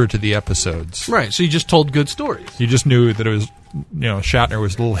order to the episodes. Right. So you just told good stories. You just knew that it was. Shatner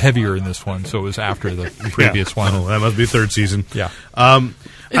was a little heavier in this one, so it was after the previous one. Oh, that must be third season. Yeah.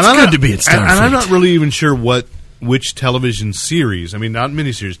 It's good to be at Starfleet. And I'm not really even sure which television series, not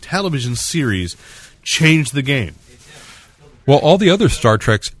miniseries, television series changed the game. Well, all the other Star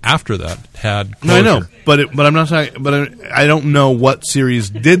Treks after that had closure. No, I know, but I'm not talking. But I don't know what series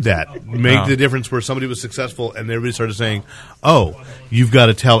did that. Make the difference where somebody was successful and everybody started saying, "Oh, you've got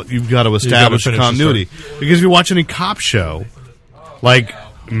to establish continuity." Because if you're watching a cop show like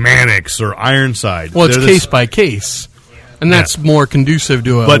Mannix or Ironside, well, it's case by case, and that's more conducive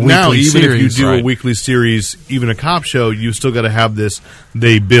to a. But weekly now, even series, if you do a weekly series, even a cop show, you still got to have this.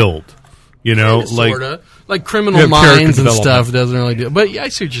 They build. Sorta. Like Criminal Minds and stuff doesn't really do it. But yeah, I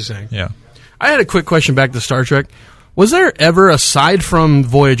see what you're saying. Yeah. I had a quick question back to Star Trek. Was there ever, aside from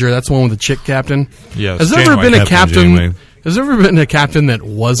Voyager, that's the one with the chick captain? Yes. Has there ever been a captain? Has there ever been a captain that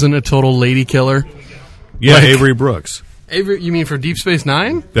wasn't a total lady killer? Yeah, Avery Brooks. Avery, you mean from Deep Space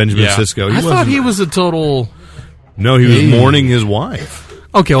Nine? Benjamin Sisko. I thought he was a total. No, he was mourning his wife.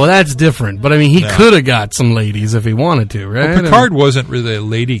 Okay, well, that's different. But, he could have got some ladies if he wanted to, right? Well, Picard wasn't really a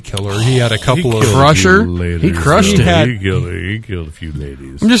lady killer. He had a couple of... Crusher? He crushed it. He killed a few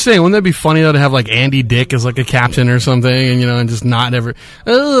ladies. I'm just saying, wouldn't that be funny, though, to have, Andy Dick as, a captain or something, and, and just not ever...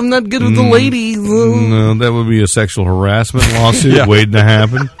 Oh, I'm not good with the ladies. No, that would be a sexual harassment lawsuit waiting to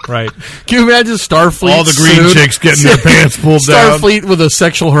happen. Right. Can you imagine Starfleet all the green chicks getting their pants pulled down? Starfleet with a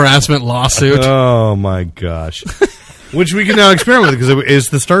sexual harassment lawsuit. Oh, my gosh. Which we can now experiment with, because is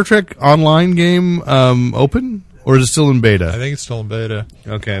the Star Trek online game open, or is it still in beta? I think it's still in beta.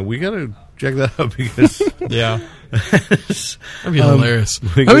 Okay, we got to check that out, because... Yeah. That'd be hilarious.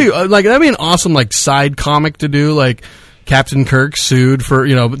 That'd be an awesome, side comic to do, Captain Kirk sued for,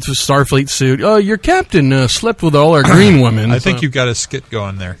 Starfleet sued. Oh, your captain slept with all our green women. I think you've got a skit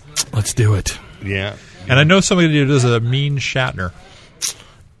going there. Let's do it. Yeah. And I know somebody who does a mean Shatner.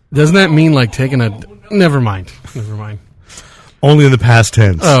 Doesn't that mean, taking a... Never mind. Only in the past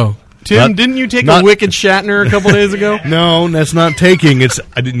tense. Oh. Tim, didn't you take a wicked Shatner a couple days ago? No, that's not taking.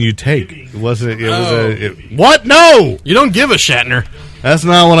 Didn't you take? It wasn't. It was what? No! You don't give a Shatner. That's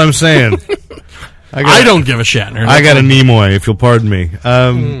not what I'm saying. I don't give a Shatner. I got a Nimoy, if you'll pardon me.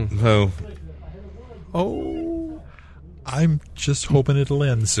 I'm just hoping it'll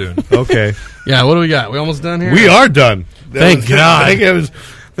end soon. Okay. Yeah, what do we got? We almost done here? We are done. Thank God.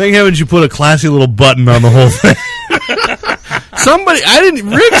 Thank heavens you put a classy little button on the whole thing.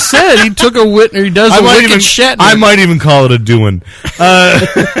 Rick said he took a Whitney, he does a Wicked Shatner. I might even call it a doing.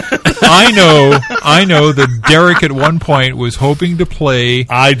 I know that Derek at one point was hoping to play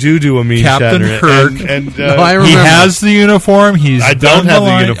I do a mean Captain Shatner. Kirk. And No, I he remember. has the uniform. I don't have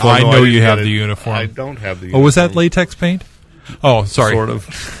the uniform. I No, know I you didn't have get the it. uniform. I don't have the uniform. Oh, was that latex paint? Oh, sorry. Sort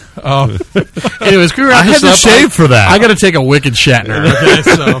of. Anyways, can we wrap I had this to up? shave for that. I got to take a Wicked Shatner. Okay,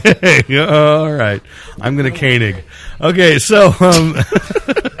 so Hey, all right. I'm going to Koenig. Okay, so don't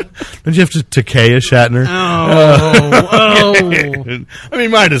you have to Takea Shatner? oh, I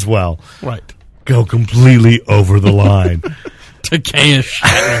mean, might as well. right. Go completely over the line. Takea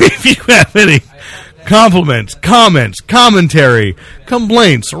Shatner. If you have any compliments, comments, commentary,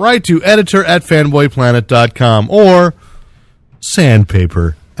 complaints, write to editor@fanboyplanet.com or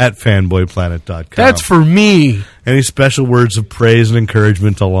sandpaper@fanboyplanet.com. That's for me. Any special words of praise and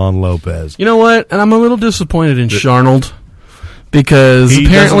encouragement to Lon Lopez? You know what? And I'm a little disappointed in Sharnold because He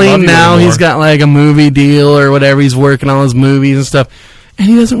apparently doesn't love you now anymore. he's got like a movie deal or whatever. He's working on his movies and stuff, and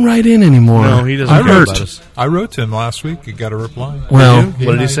he doesn't write in anymore. No, he doesn't I'm care hurt. about us. I wrote to him last week. He got a reply. Well,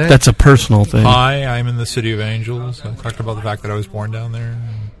 What did he say? that's a personal thing. Hi, I'm in the City of Angels. I talked about the fact that I was born down there.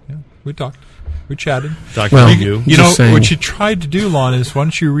 Yeah, we talked. We chatted. Talking Well, to you. You Just know, saying. what you tried to do, Lon, is why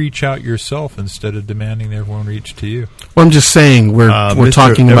don't you reach out yourself instead of demanding that everyone reach to you? Well, I'm just saying we're Mr.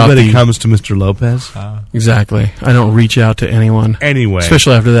 talking about everybody the comes to Mr. Lopez. exactly. I don't reach out to anyone, Anyway,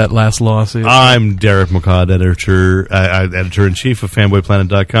 especially after that last lawsuit. I'm Derek McCaud, editor-in-chief of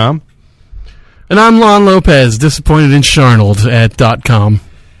fanboyplanet.com. And I'm Lon Lopez, disappointed in Sharnold at .com.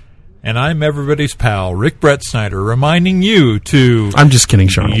 And I'm everybody's pal, Rick Brett Snyder, reminding you to I'm just kidding,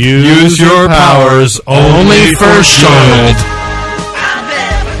 Sharnold. Use your powers Only for Sharnold. I'm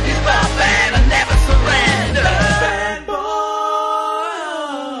there, he's my fan, I never surrender.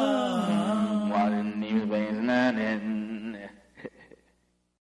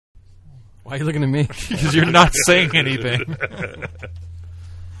 Why are you looking at me? because you're not saying anything.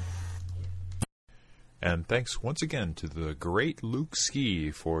 And thanks once again to the great Luke Ski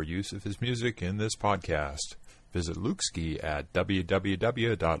for use of his music in this podcast. Visit Luke Ski at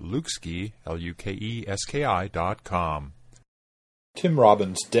www.lukeski.com. Tim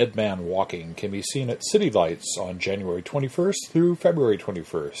Robbins' Dead Man Walking can be seen at City Lights on January 21st through February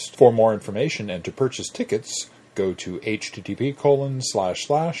 21st. For more information and to purchase tickets, go to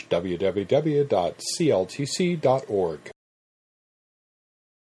http://www.cltc.org.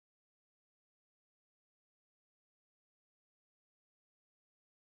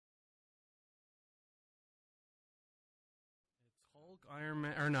 Iron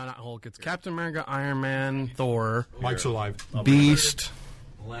Man, or no, not Hulk. It's Captain America, Iron Man, Thor, Mike's alive. Beast.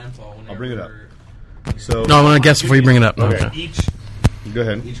 I'll bring it up. So, No, I want to guess before you bring it up. Okay. Okay. go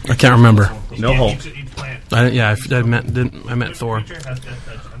ahead. I can't remember. No Hulk. I meant Thor.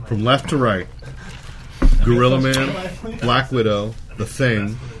 From left to right. Gorilla Man, Black Widow, The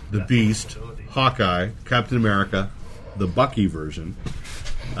Thing, The Beast, Hawkeye, Captain America, the Bucky version,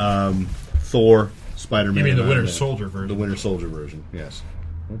 Thor, Spider-Man. You mean the and Winter Iron Man. Soldier version? The Winter Soldier version, yes.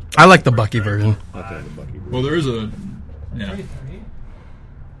 I like the Bucky version. Okay, the Bucky version. Well, there is a... Yeah.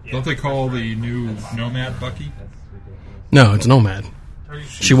 Don't they call the new Nomad Bucky? No, it's Nomad.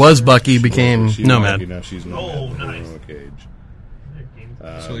 She was Bucky, became She's Nomad. Bucky, now she's Nomad. Nice. Cage.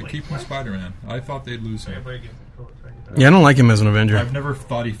 So they keep him Spider-Man. I thought they'd lose him. Yeah, I don't like him as an Avenger. I've never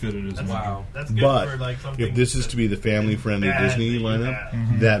thought he fitted as an Avenger. But if this is to be the family-friendly Disney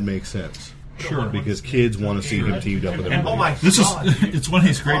lineup, that makes sense. Sure. Because kids want to see him teamed up with everybody. This is it's one of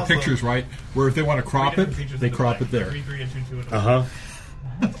these great pictures, right? Where if they want to crop it, they crop it there. Uh-huh.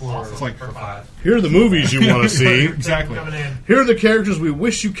 It's like Here are the movies you want to see. exactly. Here are the characters we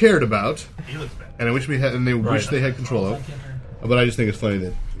wish you cared about, and I wish we had, and they wish they had control of. But I just think it's funny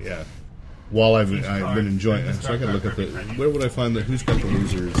that, yeah. While I've been enjoying it, so I got to look at the. Where would I find the Who's Got the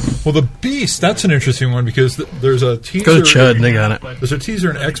Losers? Well, the Beast, that's an interesting one because there's a teaser. Go to Chud, they got it. There's a teaser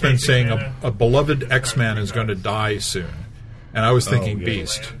in X-Men saying a beloved X-Man is going to die soon. And I was thinking yeah.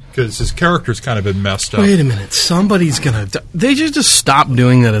 Beast because his character's kind of been messed up. Wait a minute, somebody's gonna. They just stop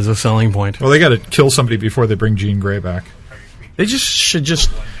doing that as a selling point. Well, they got to kill somebody before they bring Jean Grey back. They should just.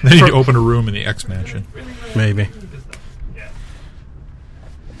 They need to open a room in the X-Mansion. Maybe.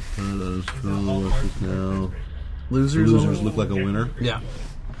 Losers look like a winner. Yeah.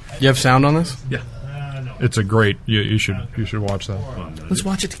 You have sound on this? Yeah, it's a great. You should watch that. Let's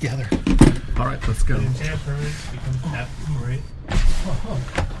watch it together. All right, let's go.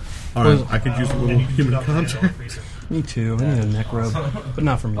 All right, I could use a little human contact. Me too. I need a neck rub, but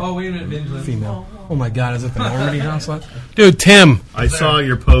not from you. Oh, wait a minute, Female. Oh my God, is it the Normandy house? Dude, Tim. I saw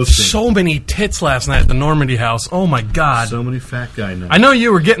your posting. So many tits last night at the Normandy house. Oh my God. So many fat guy nuts. I know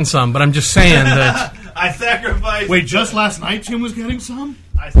you were getting some, but I'm just saying that. I sacrificed. Wait, just last night Tim was getting some?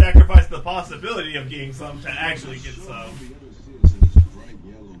 I sacrificed the possibility of getting some to actually get some.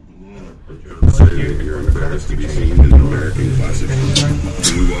 You're embarrassed to be seen in an American classic.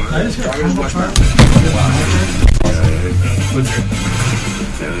 Blue Eyes.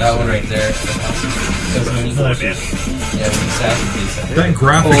 That one right there. That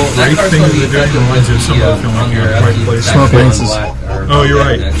graphic grape thing that they're doing reminds me of some other film on the right place. Smoke rings. Oh, you're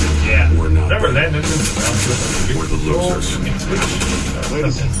right. Yeah. We're not. Never landed. We're the losers.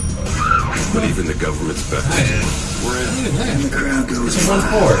 But even the government's best. We're in. The crowd goes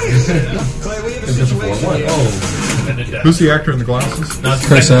 1-4. Who's the actor in the glasses?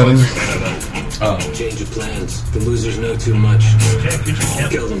 Chris Evans. Change of plans. The losers know too much.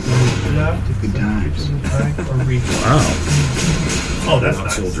 Kill them. Good times. Wow. Oh, that's Not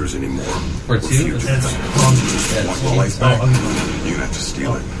nice. soldiers anymore. Or 2? Want the light back? You have to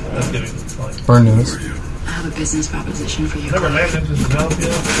steal it. That's good. It's fine. Burn news. I have a business proposition for you. Never landed to the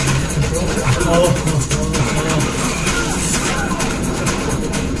battlefield.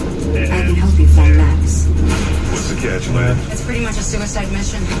 I can help you find Max. What's the catch, lad? It's pretty much a suicide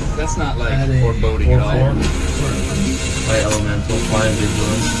mission. That's not like foreboding at all. By elemental, flying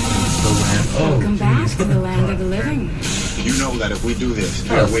vigilance, the land. Welcome back to the land of the living. You know that if we do this, we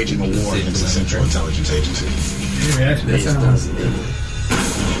are waging a war against the Central Intelligence Agency.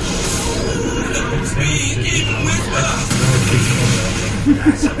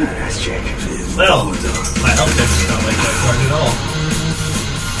 That's a badass chick. Well, my health doesn't sound like that card at all.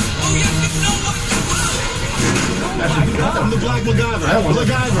 I'm the Black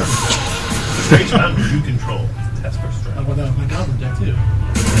MacGyver. Great time to do control. Test for strength. Well, that's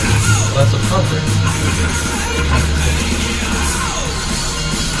a comfort.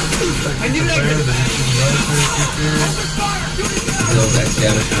 I knew that.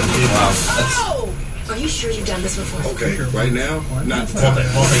 Wow, that's. Are you sure you've done this before? Okay, right now, not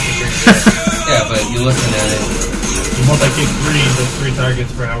Yeah, but you're looking at it. Multi-kick 3, those 3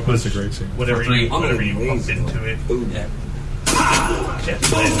 targets for however That's a great scene. whatever you pump into it. Yeah.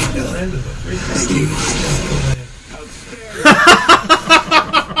 Can't land it.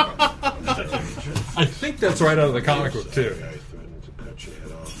 I think that's right out of the comic book, too. I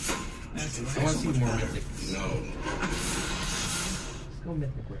want to see more mythic.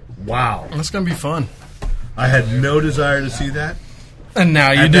 Wow. That's going to be fun. I had no desire to see that. And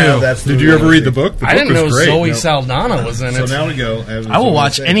now you And do. now that's the Did you movie ever I'm read the gonna book? The I book didn't know was great. Zoe No. Saldana was in see. it. So now we go. I will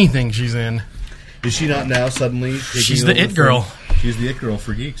watch anything she's in. Is she not now suddenly taking She's the over it girl. She's the it girl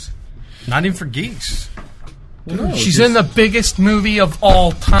for geeks. Not even for geeks. No, She's just- in the biggest movie of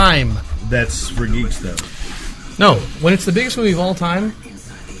all time. That's for geeks, though. No, when it's the biggest movie of all time,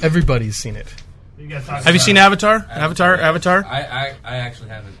 everybody's seen it. You guys talk Have you about- seen Avatar? Avatar? I actually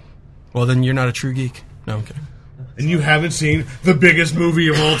haven't. Well, then you're not a true geek. No, okay. And you haven't seen the biggest movie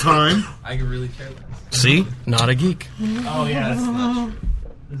of all time? I could really care less. See? Not a geek. Oh, yeah, that's not true.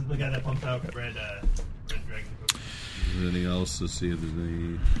 This is the guy that pumps out Red Dragon. Anything else to see? If there's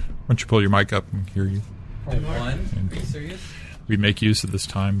any... Why don't you pull your mic up and hear you? Are you serious? We make use of this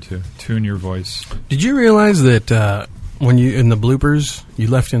time to tune your voice. Did you realize that when you in the bloopers you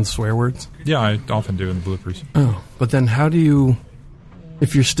left in swear words? Yeah, I often do in the bloopers. Oh, but then how do you?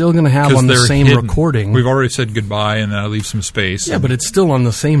 If you're still going to have on the they're same hidden. recording, We've already said goodbye, and then I leave some space. yeah, but it's still on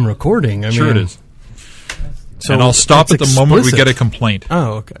the same recording. I Sure mean, it is. So And I'll stop at it's the moment we explicit. get a complaint.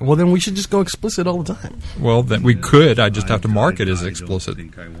 Oh, okay. Well, then we should just go explicit all the time. Well, then we could. I just have to mark it as explicit. I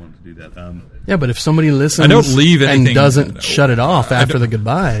don't think I want to do that. Yeah, but if somebody listens I don't leave and anything- doesn't shut it off after don't- the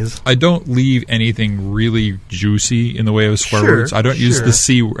goodbyes, I don't leave anything really juicy in the way of swear Sure, words. I don't use sure. the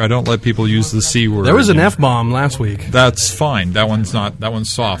C. I don't let people use the C word. there was an you know. F-bomb last week. That's fine. That one's not. That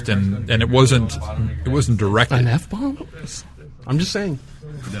one's soft, and it wasn't. It wasn't directed. An F-bomb? I'm just saying.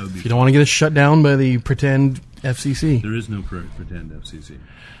 That would be If you don't want to get us shut down by the pretend FCC, There is no pretend FCC.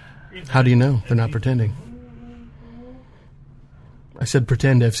 how do you know they're not pretending? I said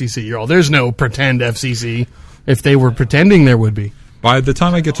pretend FCC. You're all, there's no pretend FCC. If they were pretending, there would be. By the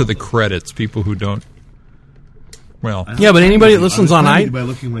time I get to the credits, people who don't. Well, Yeah, but anybody that listens on by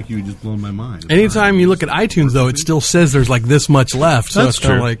looking like you just blown my mind. anytime you look at iTunes, though, it still says there's like this much left. So that's it's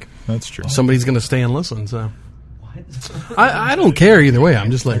kind true. of like That's true. somebody's going to stay and listen. So I don't care either way.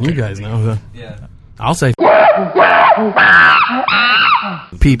 I'm just letting you guys know. So. Yeah. I'll say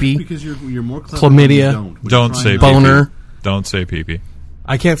pee-pee, Because you're more clever than Chlamydia. you don't. When Don't you're say trying boner. pee-pee. Don't say pee-pee.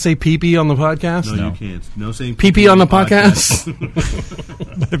 I can't say pee-pee on the podcast? No, you can't. No saying pee-pee on the podcast?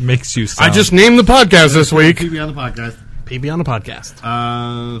 It makes you sound... I just named the podcast this week. Pee-pee on the podcast. Pee-pee on the podcast.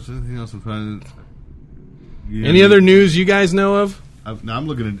 Is there anything else I'm trying to... Yeah. Any other news you guys know of? I'm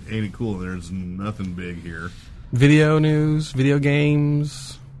looking at Ain't It Cool, and there's nothing big here. Video news, video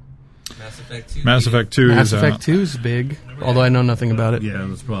games. Mass Effect 2 Mass Effect 2 is big, although I know nothing about it. Yeah,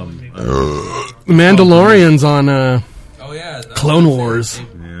 that's probably... Mandalorian's on Clone Wars.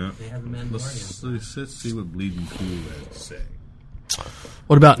 Yeah. Let's see what Bleeding Cool has to say.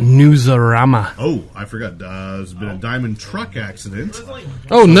 What about Newsarama? Oh, I forgot. There's been a diamond truck accident.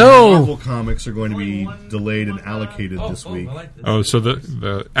 Oh, no! Marvel comics are going to be delayed and allocated this week. Oh, so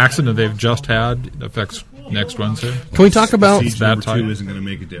the accident they've just had affects next Wednesday? Can we talk about... Siege number 2 isn't going to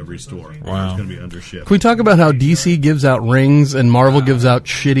make it to every store. Wow. It's going to be undershipped. Can we talk about how DC gives out rings and Marvel gives out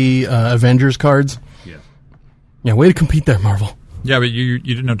shitty Avengers cards? Yeah. Yeah, way to compete there, Marvel. Yeah, but you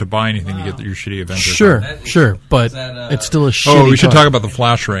didn't have to buy anything to get your shitty Avengers. Sure, but it's still a shitty we should card. talk about the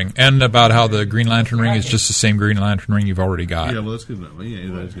Flash ring and about how the Green Lantern ring is just the same Green Lantern ring you've already got. Yeah, well, that's good enough.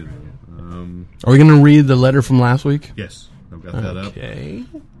 Yeah, that's good enough. Are we going to read the letter from last week? Yes, I've got that up. Okay.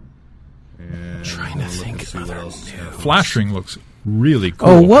 I'm trying to think of other Flash ring looks really cool.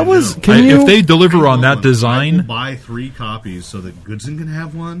 Oh, what was... If they deliver on that I design... will buy 3 copies so that Goodson can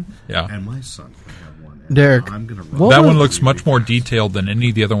have one, and my son can have one. And Derek, I'm gonna that one looks much more detailed than any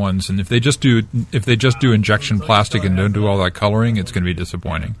of the other ones, and if they just do injection plastic and don't do all that coloring, it's going to be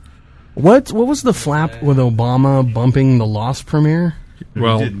disappointing. What was the flap with Obama bumping the Lost premiere?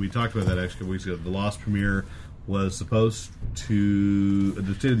 Well, we talked about that actually a couple weeks ago. The Lost premiere was supposed to...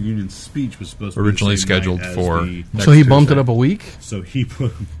 The State of the Union speech was supposed to be originally the same scheduled night as for... So he bumped it up a week? So he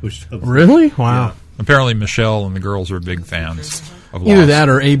pushed up... Really? Wow. Yeah. Apparently Michelle and the girls are big fans of Lost. Either that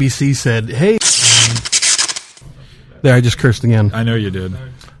or ABC said, hey... There, I just cursed again. I know you did.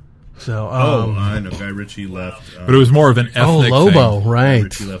 So, I know. Guy Ritchie left. But it was more of an ethnic Lobo, thing.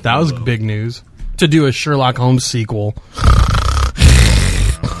 right. That was big news. To do a Sherlock Holmes sequel.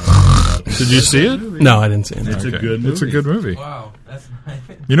 Did you see it? No, I didn't see it. It's a good movie. It's a good movie. Wow, that's nice.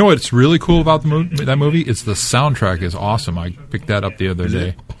 You know what's really cool about that movie? It's the soundtrack is awesome. I picked that up the other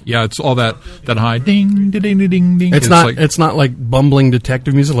day. Yeah, it's all that high ding ding ding ding ding. It's not like bumbling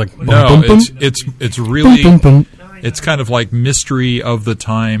detective music like bum, no, bum, bum. it's really Bum, bum, bum. It's kind of like mystery of the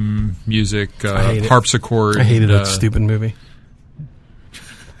time music, harpsichord. I hated that stupid movie.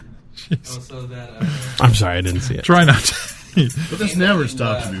 Also I'm sorry, I didn't see it. Try not to. But this never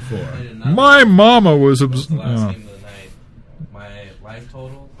stopped you before. My mama was...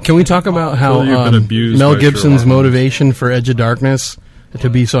 Can we talk about how Mel Gibson's motivation for Edge of Darkness to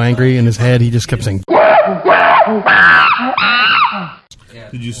be so angry in his head, he just kept saying...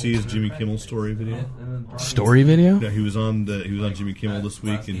 Did you see his Jimmy Kimmel story video? Story video? Yeah, he was on Jimmy Kimmel this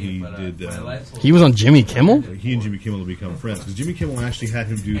week, and he did. He was on Jimmy Kimmel? He and Jimmy Kimmel have become friends because Jimmy Kimmel actually had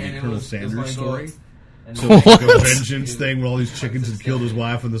him do the Colonel Sanders story. So it's like a vengeance thing where all these chickens had killed his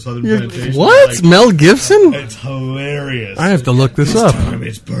wife on the southern plantation. What? Like, Mel Gibson? It's hilarious. I have to look this up.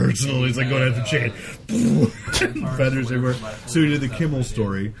 It's personal. He's like going after chain. Feathers everywhere. So he did the Kimmel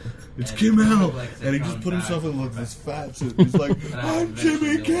story. It's Kimmel. And he just put himself in this fat suit. He's like, I'm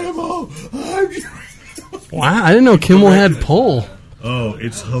Jimmy Kimmel. I'm Jimmy Kimmel. Wow, I didn't know Kimmel had pull. Oh,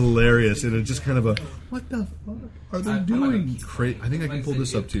 it's hilarious. And it's just kind of a, what the fuck are they doing? I think I can pull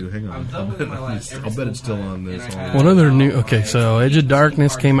this up too. Hang on. I'll bet it's still on this. What other new... Okay, so Edge of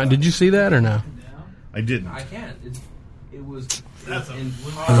Darkness came out. Did you see that or no? I didn't. I can't. It was... I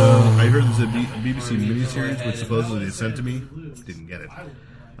heard there's a BBC miniseries which supposedly they sent to me. Didn't get it.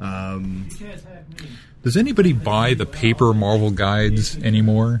 Does anybody buy the paper Marvel guides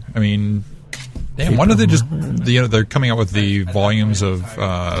anymore? I mean, damn, why don't they just... they're coming out with the volumes of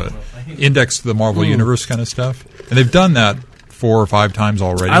index to the Marvel Universe kind of stuff. And they've done that 4 or 5 times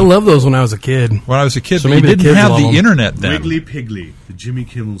already. I loved those when I was a kid. When I was a kid, So but you maybe the didn't kids have love the them. internet then. Wiggly Piggly, the Jimmy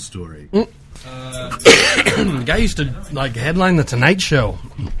Kimmel story. The guy used to like headline the Tonight Show.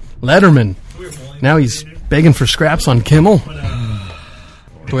 Letterman. Now he's begging for scraps on Kimmel.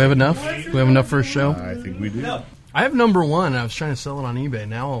 Do we have enough? Do we have enough for a show? I think we do. I have number 1. I was trying to sell it on eBay.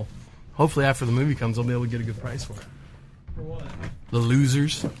 Now, hopefully after the movie comes, I'll be able to get a good price for it. For what? The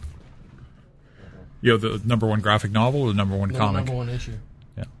Losers. You know, the number 1 graphic novel or the number 1 comic? Number 1 issue.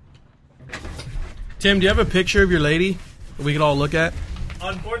 Yeah. Tim, do you have a picture of your lady that we could all look at?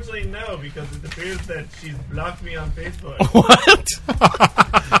 Unfortunately, no, because it appears that she's blocked me on Facebook. What?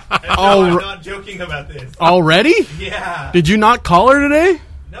 And no, I'm not joking about this. Already? Yeah. Did you not call her today?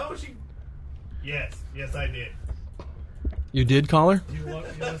 No, she... Yes, I did. You did call her? You want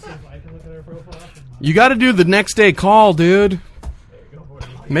to see if I can look at her profile? You got to do the next day call, dude. Go for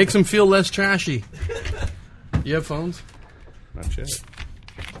Makes them feel less trashy. You have phones? Not yet.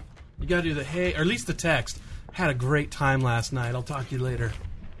 You gotta do the hey, or at least the text. Had a great time last night. I'll talk to you later.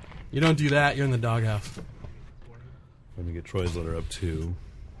 You don't do that, you're in the doghouse. Let me get Troy's letter up too.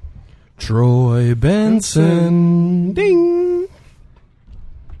 Troy Benson. Ding.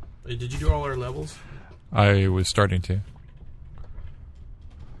 Hey, did you do all our levels? I was starting to.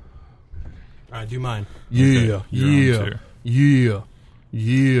 All right, do mine. Okay, you're on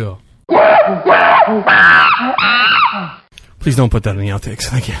Yeah. Please don't put that in the outtakes.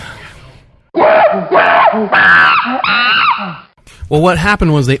 Thank you. Well, what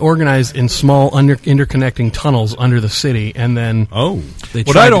happened was they organized in small interconnecting tunnels under the city, and then they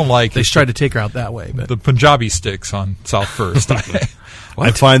what I don't like they is tried to take her out that way. But the Punjabi sticks on South First.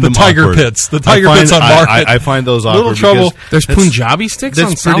 I find the them tiger awkward. pits. The tiger pits on Market. I find those awkward. Little trouble. There's Punjabi sticks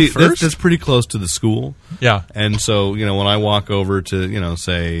on South First? That's pretty close to the school. Yeah. And so, when I walk over to,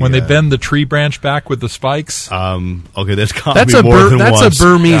 say... When they bend the tree branch back with the spikes. Okay, that's caught that's me more than that's once. A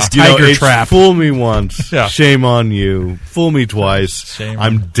Burmese tiger trap. Fool me once. Yeah. Shame on you. Fool me twice. Shame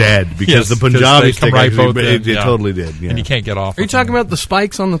I'm dead. Because Yes, the Punjabi stick right actually, both it totally did. Yeah. And you can't get off. Are you talking about the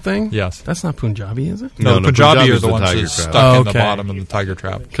spikes on the thing? Yes. That's not Punjabi, is it? No, the Punjabi are is the ones tiger that trap. stuck in the bottom of the tiger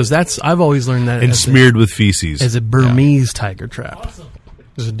trap. Because I've always learned that And as smeared with feces. as a Burmese tiger trap.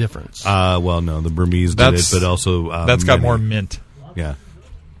 There's a difference. Well, no, the Burmese did it, but also... that's got more mint. Yeah.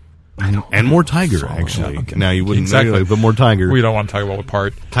 And more tiger, actually. Okay. Now, you wouldn't Exactly. know, but more tiger. We don't want to talk about what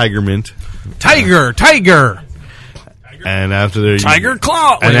part. Tiger mint. Tiger! And after the Tiger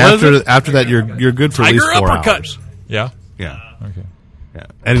claw! And Wait, after that, you're good for Tiger at least 4 uppercut. hours. Yeah? Yeah. Okay. Yeah.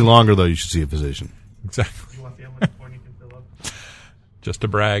 Any longer, though, you should see a physician. Exactly. You want to see how much corn you can fill up? Just to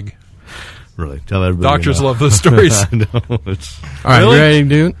brag. Really. Tell everybody. Doctors love those stories. I know. It's, all right, really? you ready to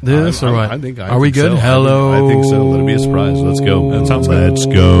do this or what? I think Are we good? So. Hello? I think so. Let it be a surprise. Let's go. That sounds good. Let's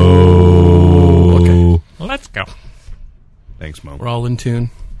go. Okay. Let's go. Thanks, Mo. We're all in tune.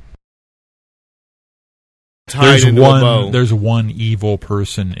 There's one evil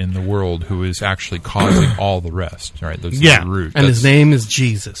person in the world who is actually causing all the rest. Right? Those are the root. And his name is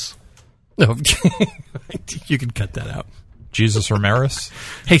Jesus. No, you can cut that out. Jesus Ramirez?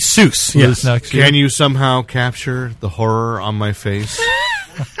 Jesus. Yes. Next year? Can you somehow capture the horror on my face?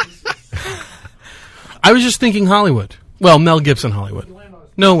 I was just thinking Hollywood. Well, Mel Gibson Hollywood.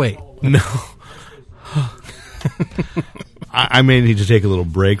 No, wait. No. I may need to take a little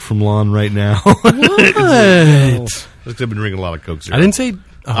break from lawn right now. What? Because I've been drinking a lot of Coke Zero. I didn't say...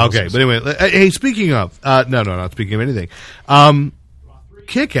 Okay, but anyway, hey, speaking of... no, not speaking of anything.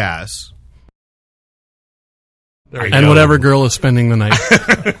 Kick-Ass... And whatever girl is spending the night.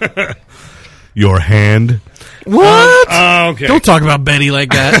 Your hand. What? Okay. Don't talk about Betty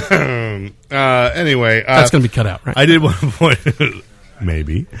like that. Anyway. That's going to be cut out, right? I did want to point...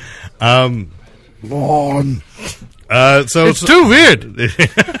 Maybe. Lawn. It's too weird.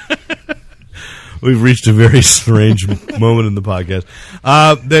 We've reached a very strange moment in the podcast.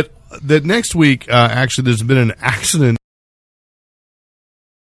 That next week, actually, there's been an accident.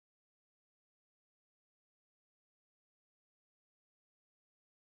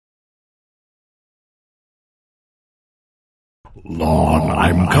 Lawn,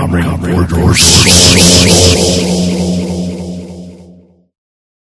 I'm coming for your soul.